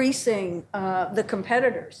increasing the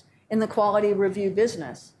competitors in the quality review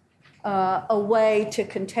business a way to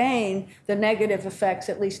contain the negative effects,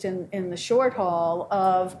 at least in the short haul,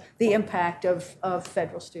 of the impact of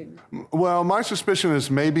federal student? Well, my suspicion is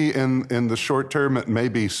maybe in the short term it may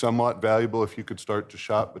be somewhat valuable if you could start to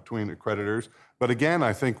shop between accreditors. But again,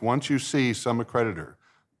 I think once you see some accreditor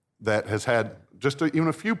that has had just even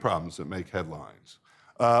a few problems that make headlines,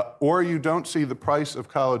 or you don't see the price of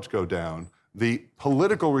college go down, the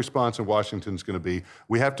political response in Washington is going to be,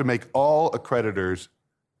 we have to make all accreditors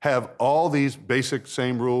have all these basic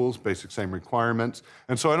same rules, basic same requirements.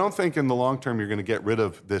 And so I don't think in the long term you're going to get rid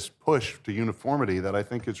of this push to uniformity that I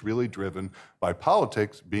think is really driven by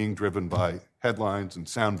politics being driven by headlines and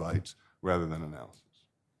sound bites rather than analysis.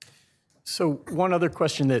 So one other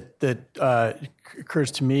question that occurs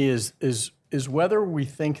to me is whether we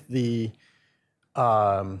think we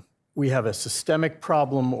have a systemic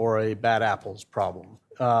problem or a bad apples problem.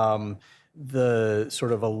 The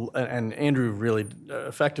sort of and Andrew really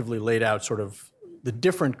effectively laid out sort of the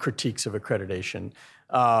different critiques of accreditation,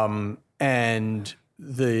 and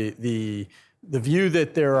the view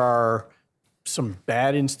that there are some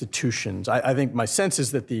bad institutions. I think my sense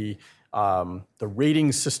is that the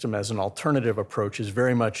rating system as an alternative approach is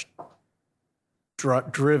very much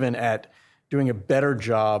driven at doing a better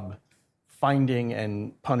job finding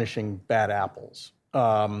and punishing bad apples.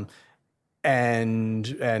 But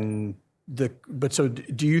so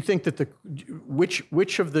do you think that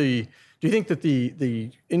which of the Do you think that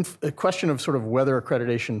the question of sort of whether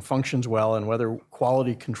accreditation functions well and whether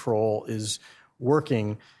quality control is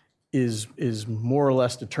working is more or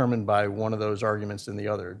less determined by one of those arguments than the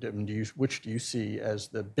other? Which do you see as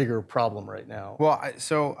the bigger problem right now? Well,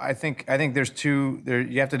 I think there's two.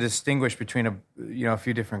 You have to distinguish between a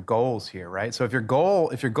few different goals here, right? So if your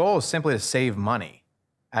goal is simply to save money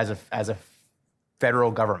as a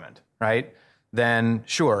federal government, right? Then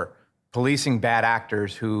sure, policing bad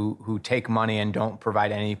actors who take money and don't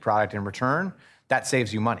provide any product in return, that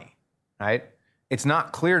saves you money, right? It's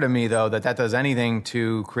not clear to me, though, that does anything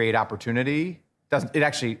to create opportunity. It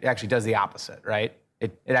actually does the opposite, right?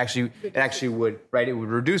 It actually would, right? It would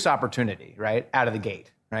reduce opportunity, right, out of the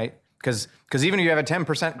gate, right? Because even if you have a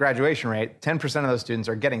 10% graduation rate, 10% of those students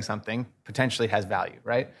are getting something potentially has value,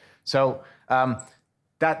 right? So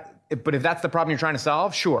but if that's the problem you're trying to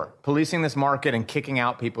solve, sure, policing this market and kicking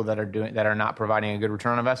out people that are not providing a good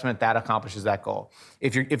return on investment, that accomplishes that goal.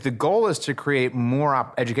 If the goal is to create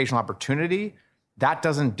more educational opportunity, that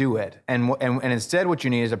doesn't do it. And instead what you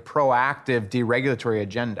need is a proactive deregulatory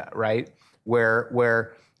agenda, right?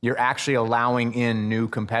 Where you're actually allowing in new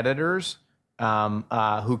competitors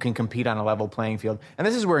who can compete on a level playing field. And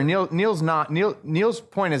this is where Neil's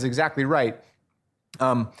point is exactly right.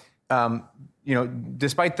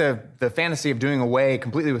 Despite the fantasy of doing away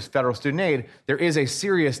completely with federal student aid, there is a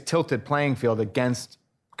serious tilted playing field against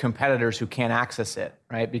competitors who can't access it,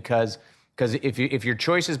 right? Because if your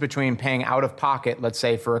choice is between paying out of pocket, let's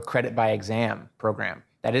say for a credit by exam program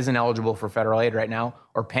that isn't eligible for federal aid right now,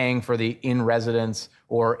 or paying for the in-residence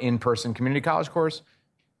or in-person community college course,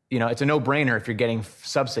 it's a no-brainer if you're getting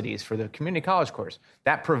subsidies for the community college course.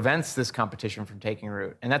 That prevents this competition from taking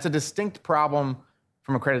root. And that's a distinct problem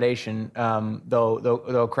from accreditation,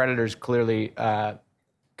 though accreditors clearly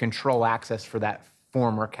control access for that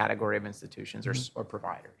former category of institutions or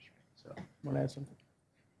providers. So, Want to add something?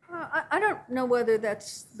 I don't know whether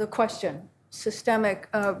that's the question, systemic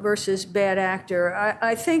versus bad actor.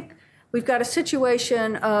 I think we've got a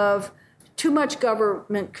situation of too much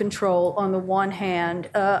government control on the one hand,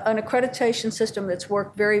 an accreditation system that's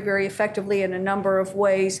worked very, very effectively in a number of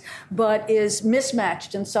ways, but is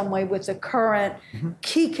mismatched in some way with the current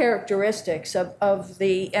key characteristics of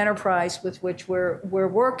the enterprise with which we're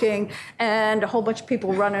working, and a whole bunch of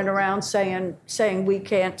people running around saying we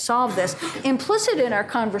can't solve this. Implicit in our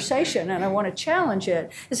conversation, and I want to challenge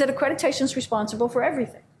it, is that accreditation is responsible for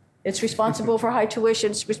everything. It's responsible for high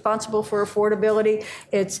tuition. It's responsible for affordability.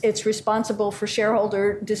 It's responsible for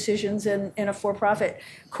shareholder decisions in a for-profit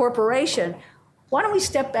corporation. Why don't we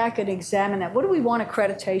step back and examine that? What do we want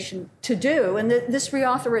accreditation to do? And this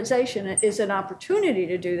reauthorization is an opportunity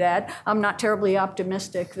to do that. I'm not terribly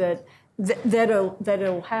optimistic that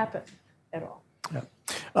it'll happen at all. Yeah.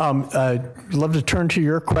 I'd love to turn to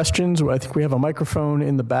your questions. I think we have a microphone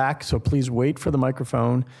in the back, so please wait for the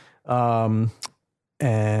microphone.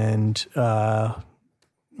 And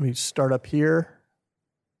we start up here,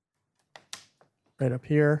 right up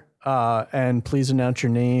here. And please announce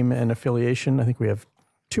your name and affiliation. I think we have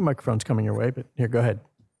 2 microphones coming your way, but here, go ahead.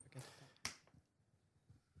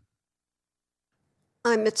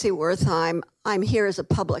 I'm Mitzi Wertheim. I'm here as a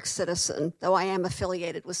public citizen, though I am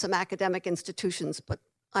affiliated with some academic institutions, but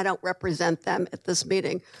I don't represent them at this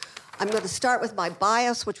meeting. I'm going to start with my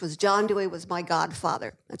bias, which was John Dewey was my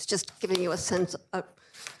godfather. It's just giving you a sense of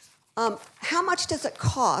how much does it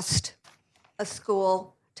cost a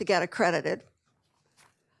school to get accredited?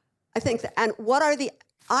 I think that, and what are the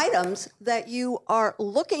items that you are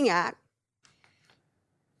looking at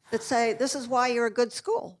that say this is why you're a good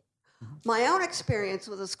school? My own experience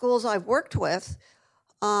with the schools I've worked with,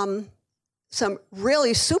 some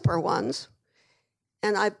really super ones,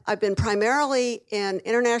 and I've been primarily in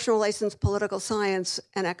international relations, political science,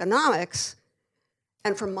 and economics.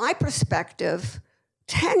 And from my perspective,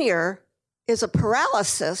 tenure is a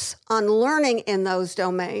paralysis on learning in those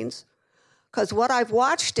domains. Because what I've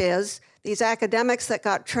watched is these academics that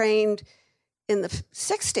got trained in the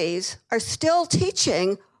 60s are still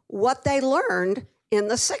teaching what they learned in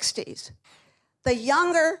the 60s. The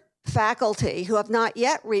younger faculty who have not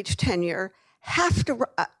yet reached tenure have to,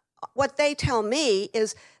 what they tell me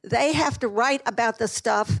is they have to write about the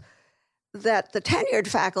stuff that the tenured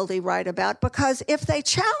faculty write about, because if they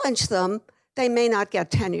challenge them, they may not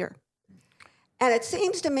get tenure. And it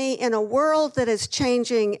seems to me in a world that is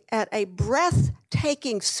changing at a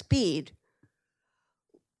breathtaking speed,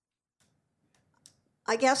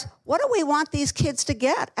 I guess, what do we want these kids to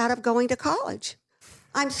get out of going to college?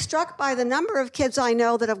 I'm struck by the number of kids I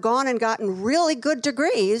know that have gone and gotten really good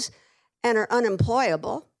degrees and are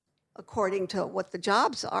unemployable, according to what the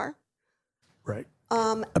jobs are. Right.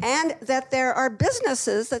 and that there are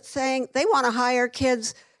businesses that saying they want to hire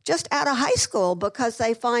kids just out of high school because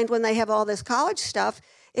they find when they have all this college stuff,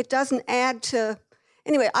 it doesn't add to.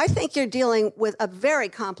 Anyway, I think you're dealing with a very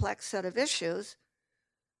complex set of issues,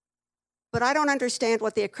 but I don't understand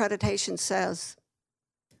what the accreditation says.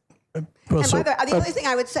 And by the only thing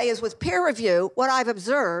I would say is with peer review, what I've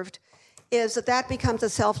observed is that becomes a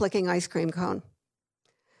self-licking ice cream cone.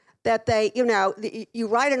 That you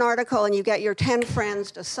write an article and you get your 10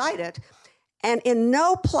 friends to cite it, and in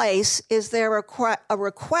no place is there a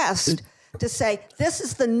request to say, this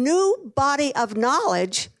is the new body of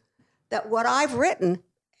knowledge that what I've written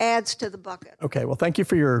adds to the bucket. Okay, well, thank you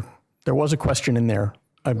for there was a question in there.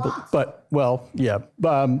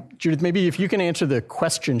 Judith, maybe if you can answer the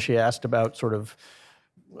question she asked about the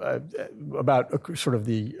what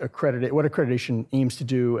accreditation aims to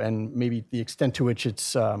do, and maybe the extent to which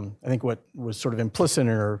it's. I think what was sort of implicit in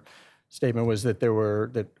her statement was that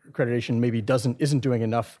that accreditation maybe isn't doing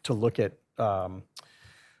enough to look at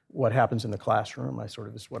what happens in the classroom.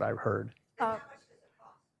 Is what I heard.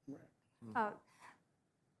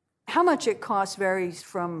 How much it costs varies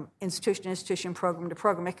from institution to institution, program to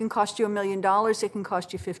program. It can cost you $1 million. It can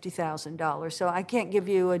cost you $50,000. So I can't give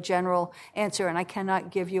you a general answer, and I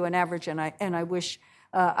cannot give you an average. And I wish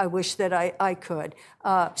that I could.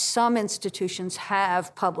 Some institutions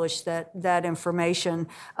have published that information.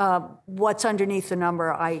 What's underneath the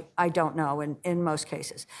number, I don't know in most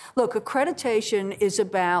cases. Look, accreditation is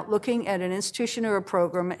about looking at an institution or a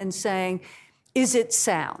program and saying, is it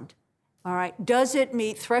sound? All right. Does it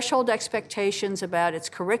meet threshold expectations about its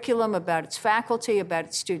curriculum, about its faculty, about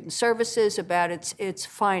its student services, about its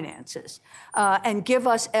finances, and give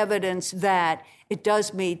us evidence that it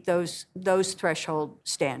does meet those threshold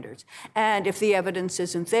standards? And if the evidence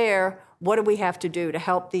isn't there, what do we have to do to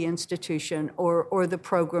help the institution or the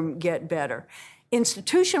program get better?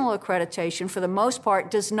 Institutional accreditation, for the most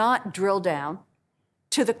part, does not drill down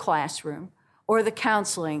to the classroom or the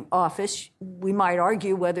counseling office. We might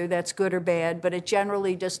argue whether that's good or bad, but it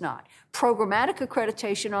generally does not. Programmatic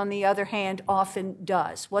accreditation, on the other hand, often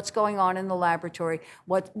does. What's going on in the laboratory,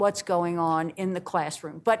 what's going on in the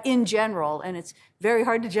classroom. But in general, and it's very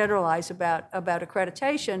hard to generalize about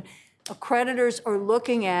accreditation, accreditors are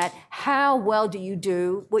looking at how well do you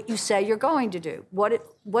do what you say you're going to do.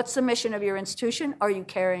 What's the mission of your institution? Are you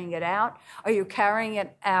carrying it out? Are you carrying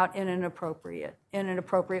it out in an appropriate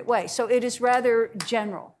way? So it is rather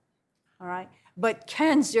general, all right, but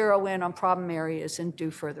can zero in on problem areas and do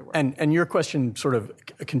further work. And your question sort of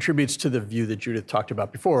contributes to the view that Judith talked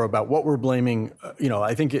about before about what we're blaming.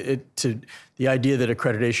 I think to the idea that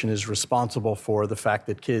accreditation is responsible for the fact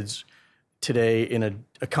that kids today, in an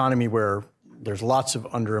economy where there's lots of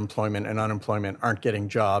underemployment and unemployment, aren't getting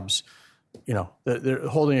jobs. The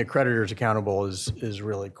holding accreditors accountable is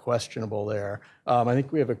really questionable there. I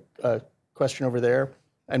think we have a question over there.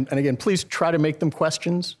 And again, please try to make them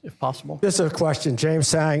questions if possible. This is a question, James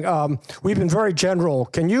Sang. We've been very general.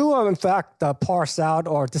 Can you, in fact, parse out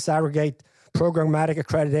or disaggregate programmatic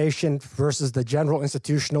accreditation versus the general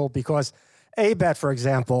institutional? Because ABET, for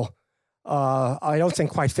example, I don't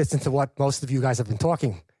think quite fits into what most of you guys have been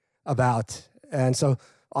talking about. And so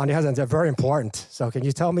on the other hand, they're very important. So can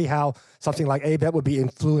you tell me how something like ABET would be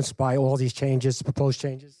influenced by all these changes, proposed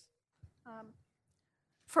changes?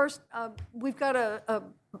 First, we've got a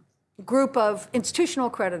group of institutional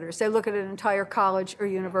accreditors. They look at an entire college or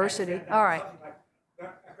university. All right.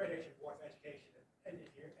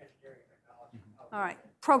 All right.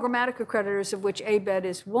 Programmatic accreditors, of which ABET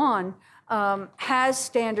is one, has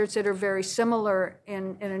standards that are very similar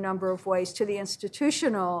in a number of ways to the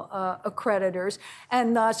institutional accreditors,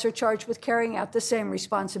 and thus are charged with carrying out the same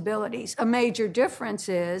responsibilities. A major difference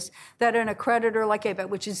is that an accreditor like ABET,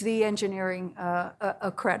 which is the engineering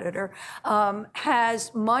accreditor,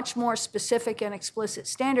 has much more specific and explicit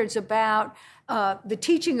standards about the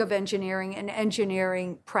teaching of engineering and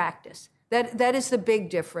engineering practice. That is the big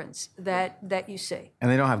difference that you see. And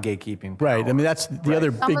they don't have gatekeeping power. Right. I mean, that's the other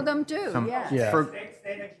big... Some of them do, yeah. Yeah. State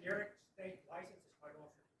engineering, state license is quite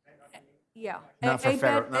often. Yeah. Not for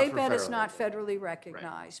ABET is not federally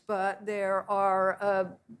recognized, but there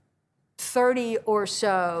are 30 or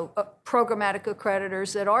so programmatic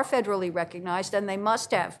accreditors that are federally recognized, and they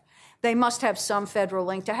must have some federal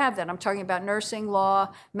link to have that. I'm talking about nursing,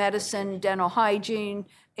 law, medicine, dental hygiene,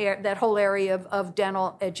 that whole area of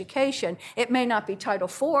dental education. It may not be Title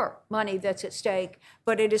IV money that's at stake,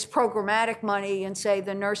 but it is programmatic money in, say,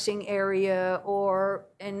 the nursing area or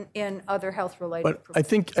in other health-related. But I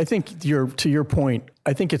think to your point,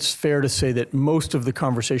 I think it's fair to say that most of the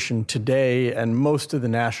conversation today and most of the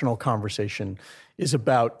national conversation is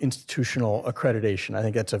about institutional accreditation. I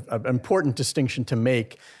think that's an important distinction to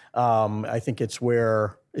make. I think it's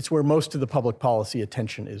where most of the public policy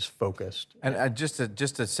attention is focused. And just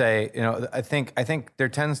to say, I think there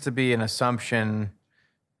tends to be an assumption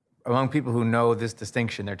among people who know this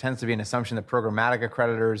distinction. There tends to be an assumption that programmatic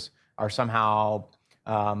accreditors are somehow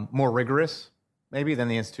more rigorous, maybe, than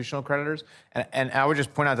the institutional accreditors. And I would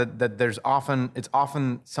just point out that it's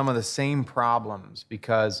often some of the same problems,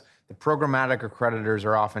 because the programmatic accreditors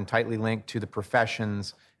are often tightly linked to the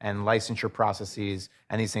professions and licensure processes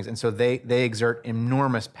and these things. And so they exert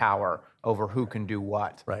enormous power over who can do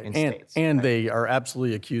what in states. And they are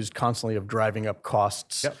absolutely accused constantly of driving up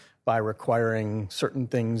costs by requiring certain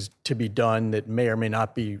things to be done that may or may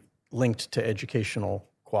not be linked to educational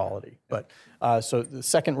quality. But so the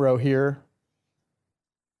second row here.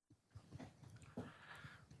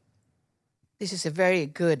 This is a very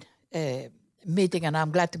good meeting, and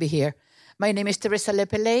I'm glad to be here. My name is Teresa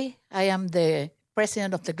Lepele. I am the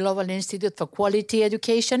president of the Global Institute for Quality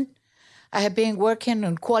Education. I have been working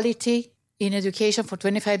on quality in education for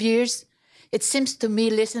 25 years. It seems to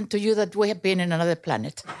me, listening to you, that we have been in another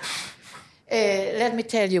planet. Let me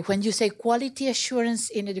tell you, when you say quality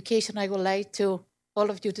assurance in education, I would like all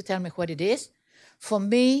of you to tell me what it is. For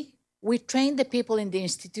me, we train the people in the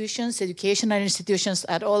institutions, educational institutions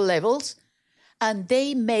at all levels, and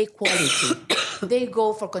they make quality. They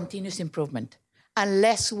go for continuous improvement.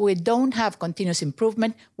 Unless we don't have continuous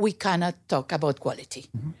improvement, we cannot talk about quality.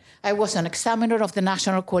 Mm-hmm. I was an examiner of the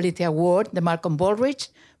National Quality Award, the Malcolm Baldrige.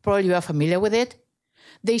 Probably you are familiar with it.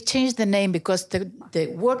 They changed the name because the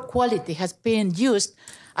word quality has been used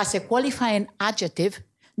as a qualifying adjective,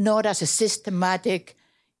 not as a systematic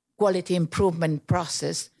quality improvement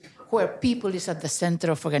process where people is at the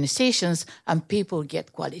center of organizations and people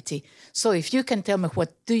get quality. So if you can tell me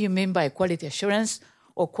what do you mean by quality assurance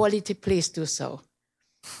or quality, please do so.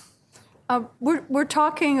 We're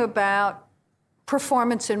talking about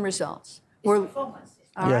performance and results. Performance.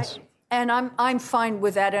 Yes. Right? And I'm fine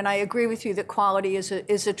with that, and I agree with you that quality is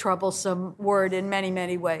a troublesome word in many,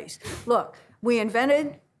 many ways. Look, we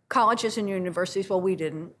invented colleges and universities. Well, we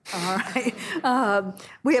didn't, all right?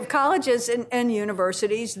 We have colleges and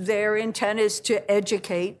universities. Their intent is to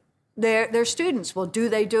educate their students. Well, do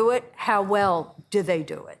they do it? How well do they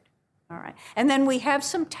do it? All right. And then we have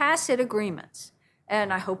some tacit agreements,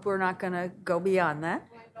 and I hope we're not going to go beyond that.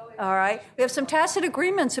 All right. We have some tacit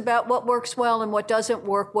agreements about what works well and what doesn't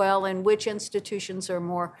work well and which institutions are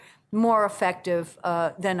more effective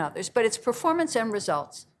than others. But it's performance and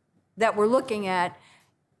results that we're looking at.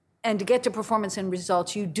 And to get to performance and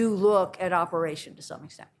results, you do look at operation to some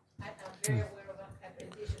extent. I'm very aware of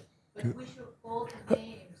accreditation, but we should call the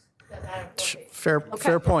names that are appropriate.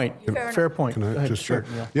 Fair point. Fair point. Can I just start?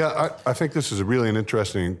 I think this is a really an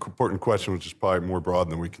interesting and important question, which is probably more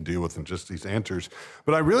broad than we can deal with in just these answers.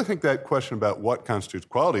 But I really think that question about what constitutes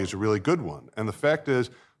quality is a really good one. And the fact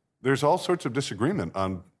is, there's all sorts of disagreement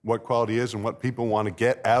on what quality is and what people want to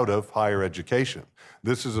get out of higher education.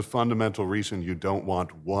 This is a fundamental reason you don't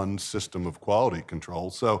want one system of quality control.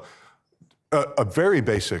 So a very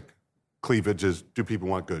basic cleavage is, do people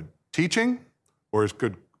want good teaching or is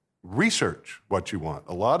good research what you want?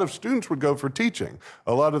 A lot of students would go for teaching.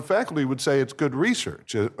 A lot of faculty would say it's good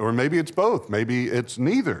research, or maybe it's both, maybe it's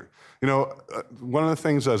neither. One of the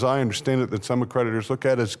things, as I understand it, that some accreditors look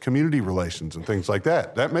at is community relations and things like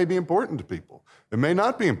that. That may be important to people. It may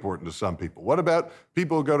not be important to some people. What about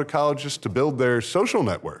people who go to college just to build their social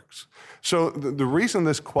networks? So the reason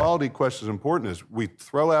this quality question is important is we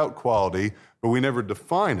throw out quality, but we never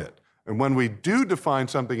define it. And when we do define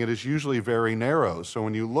something, it is usually very narrow. So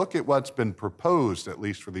when you look at what's been proposed, at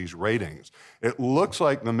least for these ratings, it looks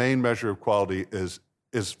like the main measure of quality is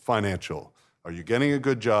financial. Are you getting a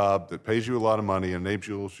good job that pays you a lot of money and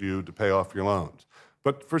enables you to pay off your loans?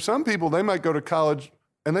 But for some people, they might go to college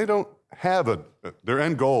and they don't have their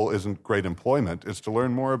end goal isn't great employment. It's to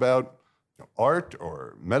learn more about art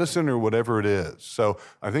or medicine or whatever it is. So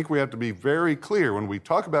I think we have to be very clear when we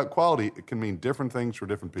talk about quality, it can mean different things for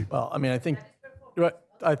different people. Well, I mean, I think you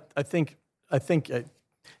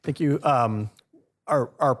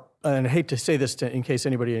are, and I hate to say this in case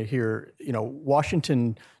anybody here,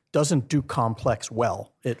 Washington doesn't do complex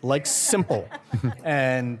well. It likes simple.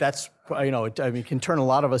 And that's, it can turn a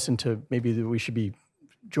lot of us into maybe that we should be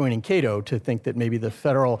joining Cato to think that maybe the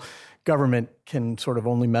federal government can sort of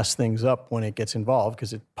only mess things up when it gets involved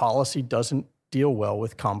because policy doesn't deal well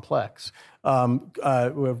with complex. We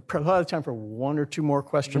have probably time for one or two more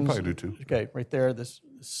questions. We'll probably do two. Okay, right there, this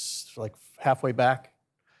like halfway back.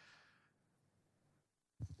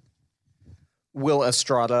 Will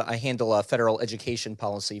Estrada. I handle federal education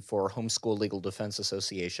policy for Homeschool Legal Defense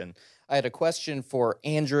Association. I had a question for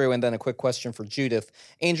Andrew and then a quick question for Judith.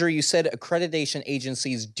 Andrew, you said accreditation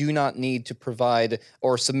agencies do not need to provide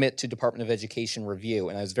or submit to Department of Education review,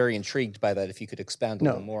 and I was very intrigued by that. If you could expand a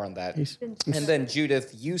little more on that. And then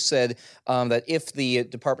Judith, you said that if the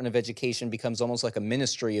Department of Education becomes almost like a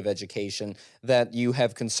Ministry of Education, that you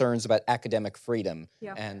have concerns about academic freedom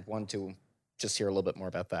and want to just hear a little bit more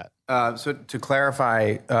about that. So to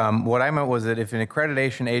clarify, what I meant was that if an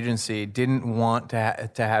accreditation agency didn't want to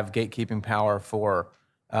have gatekeeping power for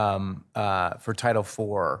Title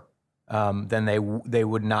IV, then they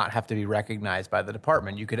would not have to be recognized by the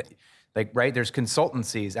department. You could, there's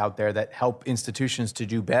consultancies out there that help institutions to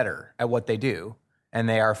do better at what they do, and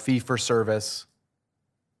they are fee-for-service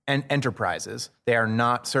and enterprises. They are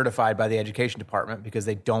not certified by the education department because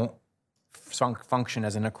they don't function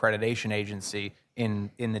as an accreditation agency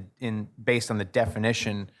based on the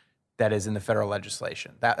definition that is in the federal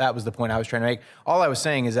legislation. That was the point I was trying to make. All I was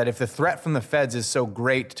saying is that if the threat from the feds is so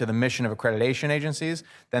great to the mission of accreditation agencies,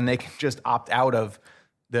 then they can just opt out of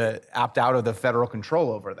the federal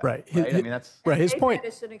control over that. Right. I mean, that's right. His point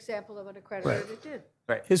is an example of an accreditor that did.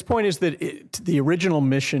 right. His point is that the original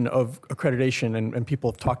mission of accreditation, and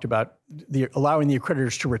people have talked about allowing the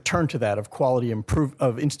accreditors to return to that of quality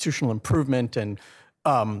of institutional improvement, and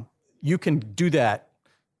you can do that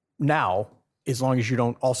now as long as you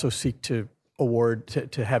don't also seek to award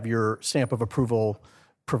to have your stamp of approval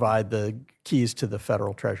provide the keys to the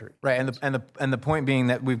federal treasury. Right, and the point being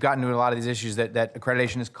that we've gotten to a lot of these issues that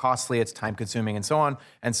accreditation is costly, it's time consuming, and so on.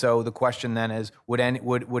 And so the question then is,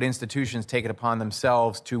 would institutions take it upon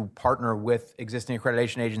themselves to partner with existing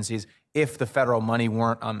accreditation agencies if the federal money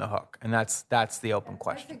weren't on the hook? And that's the open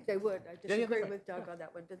question. I think they would. I disagree with Doug on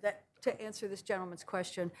that one. But to answer this gentleman's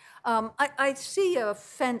question, I see a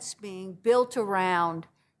fence being built around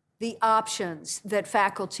the options that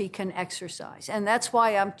faculty can exercise. And that's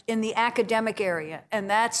why I'm in the academic area. And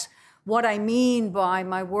that's what I mean by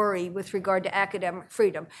my worry with regard to academic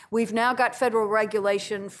freedom. We've now got federal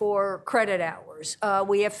regulation for credit hours.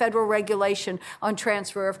 We have federal regulation on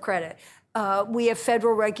transfer of credit. We have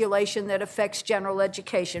federal regulation that affects general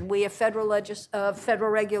education. We have federal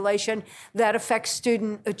regulation that affects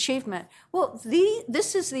student achievement. Well,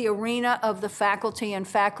 this is the arena of the faculty and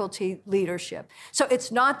faculty leadership. So it's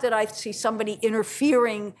not that I see somebody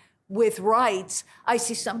interfering with rights. I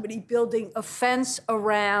see somebody building a fence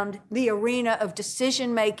around the arena of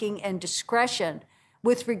decision-making and discretion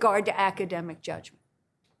with regard to academic judgment.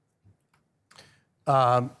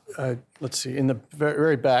 Let's see, in the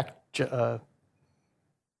very back, Hello,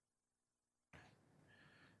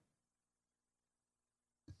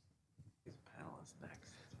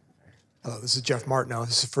 this is Jeff Martineau.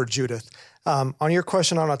 This is for Judith. On your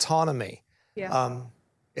question on autonomy,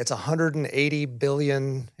 it's $180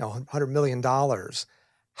 billion, $100 million.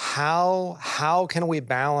 How can we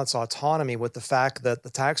balance autonomy with the fact that the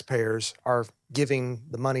taxpayers are giving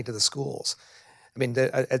the money to the schools? I mean,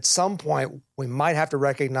 at some point, we might have to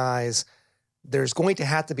recognize there's going to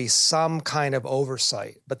have to be some kind of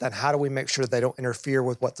oversight, but then how do we make sure they don't interfere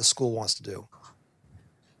with what the school wants to do?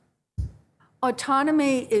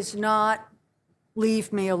 Autonomy is not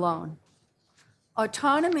leave me alone.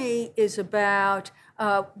 Autonomy is about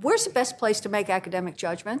where's the best place to make academic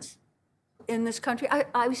judgments in this country.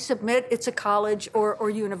 I submit it's a college or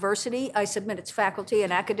university. I submit it's faculty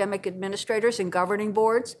and academic administrators and governing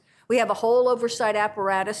boards. We have a whole oversight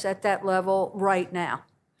apparatus at that level right now.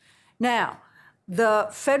 Now, the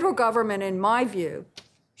federal government, in my view,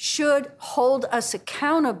 should hold us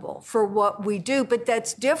accountable for what we do, but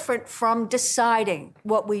that's different from deciding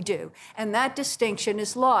what we do. And that distinction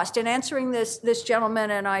is lost. In answering this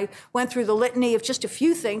gentleman, and I went through the litany of just a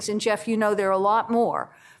few things, and Jeff, you know there are a lot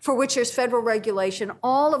more, for which there's federal regulation,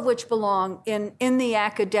 all of which belong in the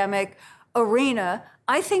academic arena.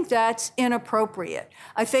 I think that's inappropriate.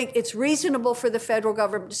 I think it's reasonable for the federal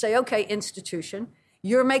government to say, okay, institution,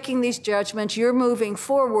 you're making these judgments, you're moving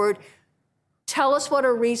forward. Tell us what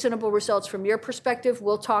are reasonable results from your perspective.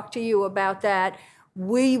 We'll talk to you about that.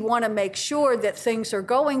 We want to make sure that things are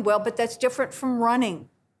going well, but that's different from running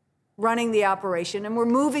the operation. And we're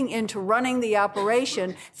moving into running the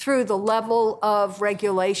operation through the level of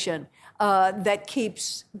regulation that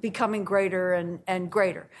keeps becoming greater and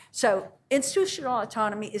greater. So institutional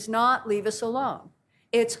autonomy is not leave us alone.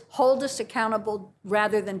 It's hold us accountable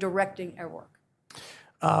rather than directing our work.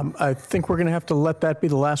 I think we're going to have to let that be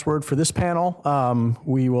the last word for this panel.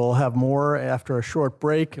 We will have more after a short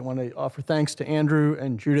break. I want to offer thanks to Andrew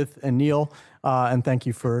and Judith and Neil, and thank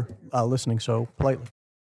you for listening so politely.